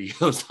of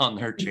videos on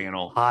their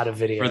channel. A lot of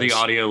videos. For the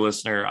audio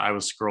listener, I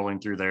was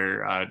scrolling through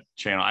their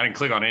channel. I didn't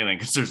click on anything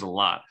because there's a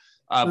lot.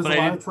 There's a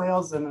lot of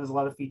trails and there's a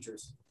lot of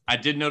features. I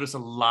did notice a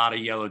lot of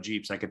yellow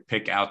Jeeps. I could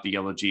pick out the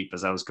yellow Jeep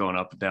as I was going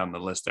up and down the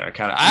list there.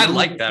 I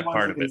like that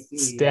part of it.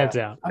 Stands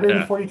out.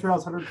 140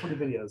 trails, 140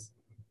 videos.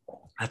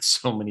 That's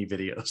so many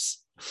videos.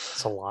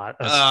 It's a lot.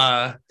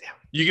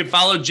 You can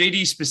follow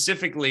JD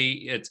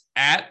specifically. It's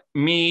at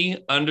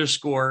me_my_yellow_JK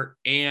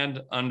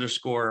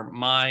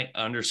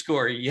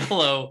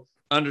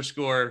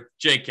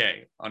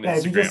on Instagram. Yeah,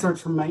 if you just search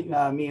for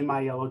me and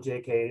my yellow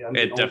JK,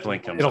 it definitely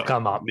comes It'll up.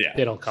 come up. Yeah.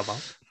 It'll come up.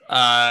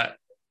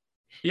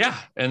 Yeah.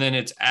 And then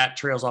it's at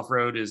Trails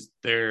Off-Road is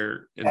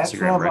their Instagram. At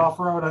Trails right?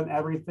 Off-Road on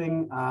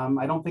everything.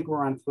 I don't think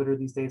we're on Twitter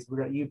these days. We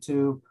got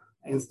YouTube,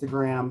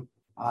 Instagram,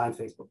 and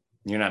Facebook.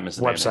 You're not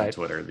missing Website. on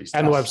Twitter these days.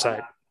 And the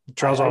website.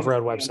 Trails I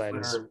Off-Road on website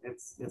is. Twitter,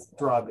 it's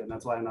drugged, and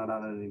that's why I'm not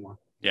on it anymore.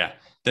 Yeah.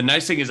 The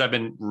nice thing is I've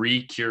been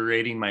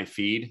re-curating my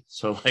feed.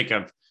 So like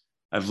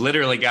I've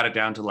literally got it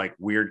down to like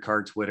weird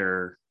car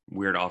Twitter,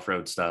 weird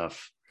off-road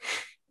stuff.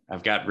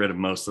 I've got rid of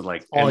most of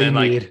like All you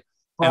need.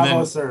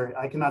 Bravo, sir.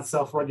 I cannot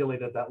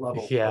self-regulate at that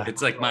level. Yeah.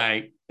 It's like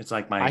my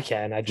I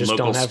can. I just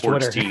local don't have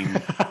sports Twitter. team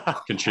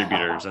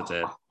contributors. That's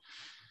it.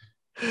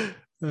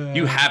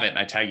 You have it. And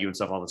I tag you and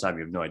stuff all the time.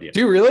 You have no idea.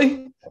 Do you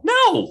really?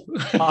 No.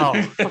 Oh.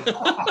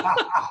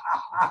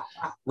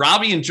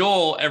 Robbie and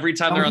Joel, every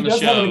time they're on the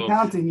Have an show.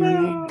 account in your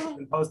name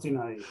and posting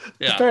on it.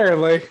 Yeah.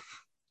 Apparently.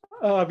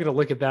 I'm gonna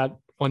look at that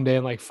one day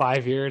in like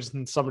 5 years,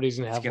 and somebody's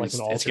gonna have like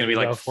an It's gonna be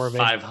alter ego like for me.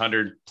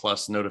 500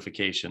 plus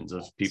notifications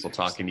of people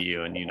talking to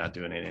you and you not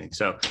doing anything.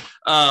 So,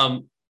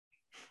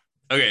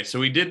 okay, so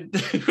we did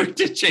Got me,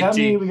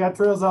 JT. we got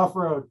Trails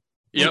Off-Road.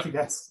 Yep. You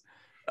guys.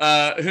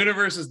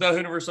 Hooniverse is the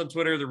Hooniverse on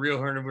Twitter, the real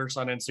Hooniverse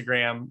on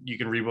Instagram. You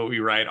can read what we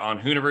write on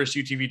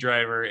Hooniverse, UTV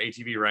driver,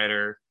 ATV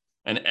rider,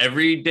 and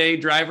everyday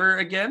driver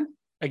again.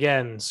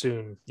 Again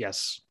soon.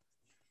 Yes.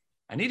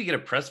 I need to get a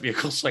press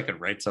vehicle so I can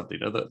write something.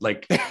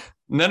 Like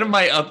none of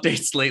my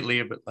updates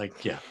lately, but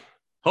like, yeah.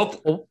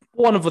 Well,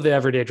 one of the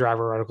everyday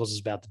driver articles is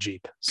about the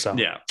Jeep. So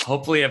Yeah.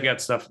 Hopefully I've got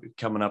stuff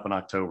coming up in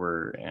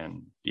October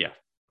and yeah.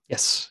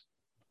 yes.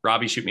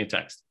 Robbie, shoot me a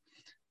text.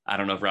 I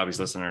don't know if Robbie's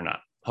listening or not.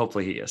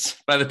 Hopefully he is.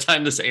 By the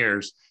time this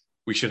airs,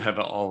 we should have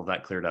all of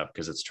that cleared up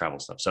because it's travel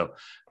stuff. So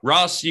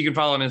Ross, you can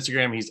follow on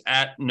Instagram. He's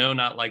at no,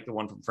 not like the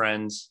one from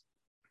Friends,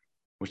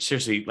 which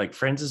seriously, like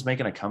Friends is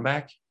making a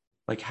comeback.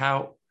 Like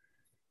how?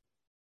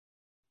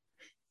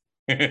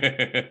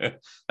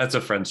 That's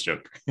a Friends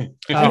joke. I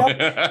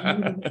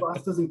know the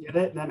boss doesn't get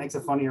it, and that makes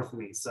it funnier for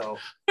me. So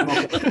I'm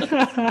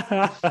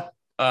okay.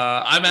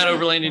 I'm at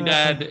Overlanding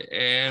Dad,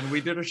 and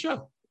we did a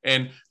show.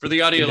 And for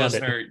the audio You did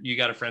listener, you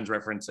got a Friends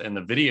reference, and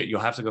the video, you'll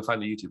have to go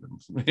find the YouTube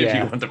if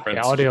Yeah. you want the Friends.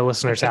 Yeah, audio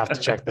listeners have to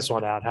check this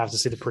one out. Have to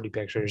see the pretty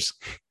pictures.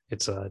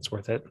 It's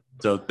worth it.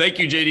 So thank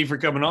you, JD, for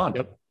coming on.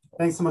 Yep.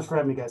 Thanks so much for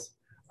having me, guys.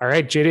 All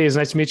right, JD, it's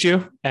nice to meet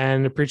you,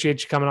 and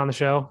appreciate you coming on the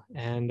show.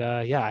 And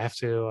yeah, I have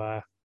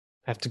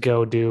to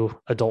go do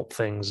adult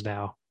things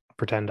now.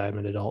 Pretend I'm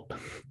an adult.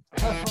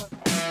 Have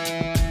fun.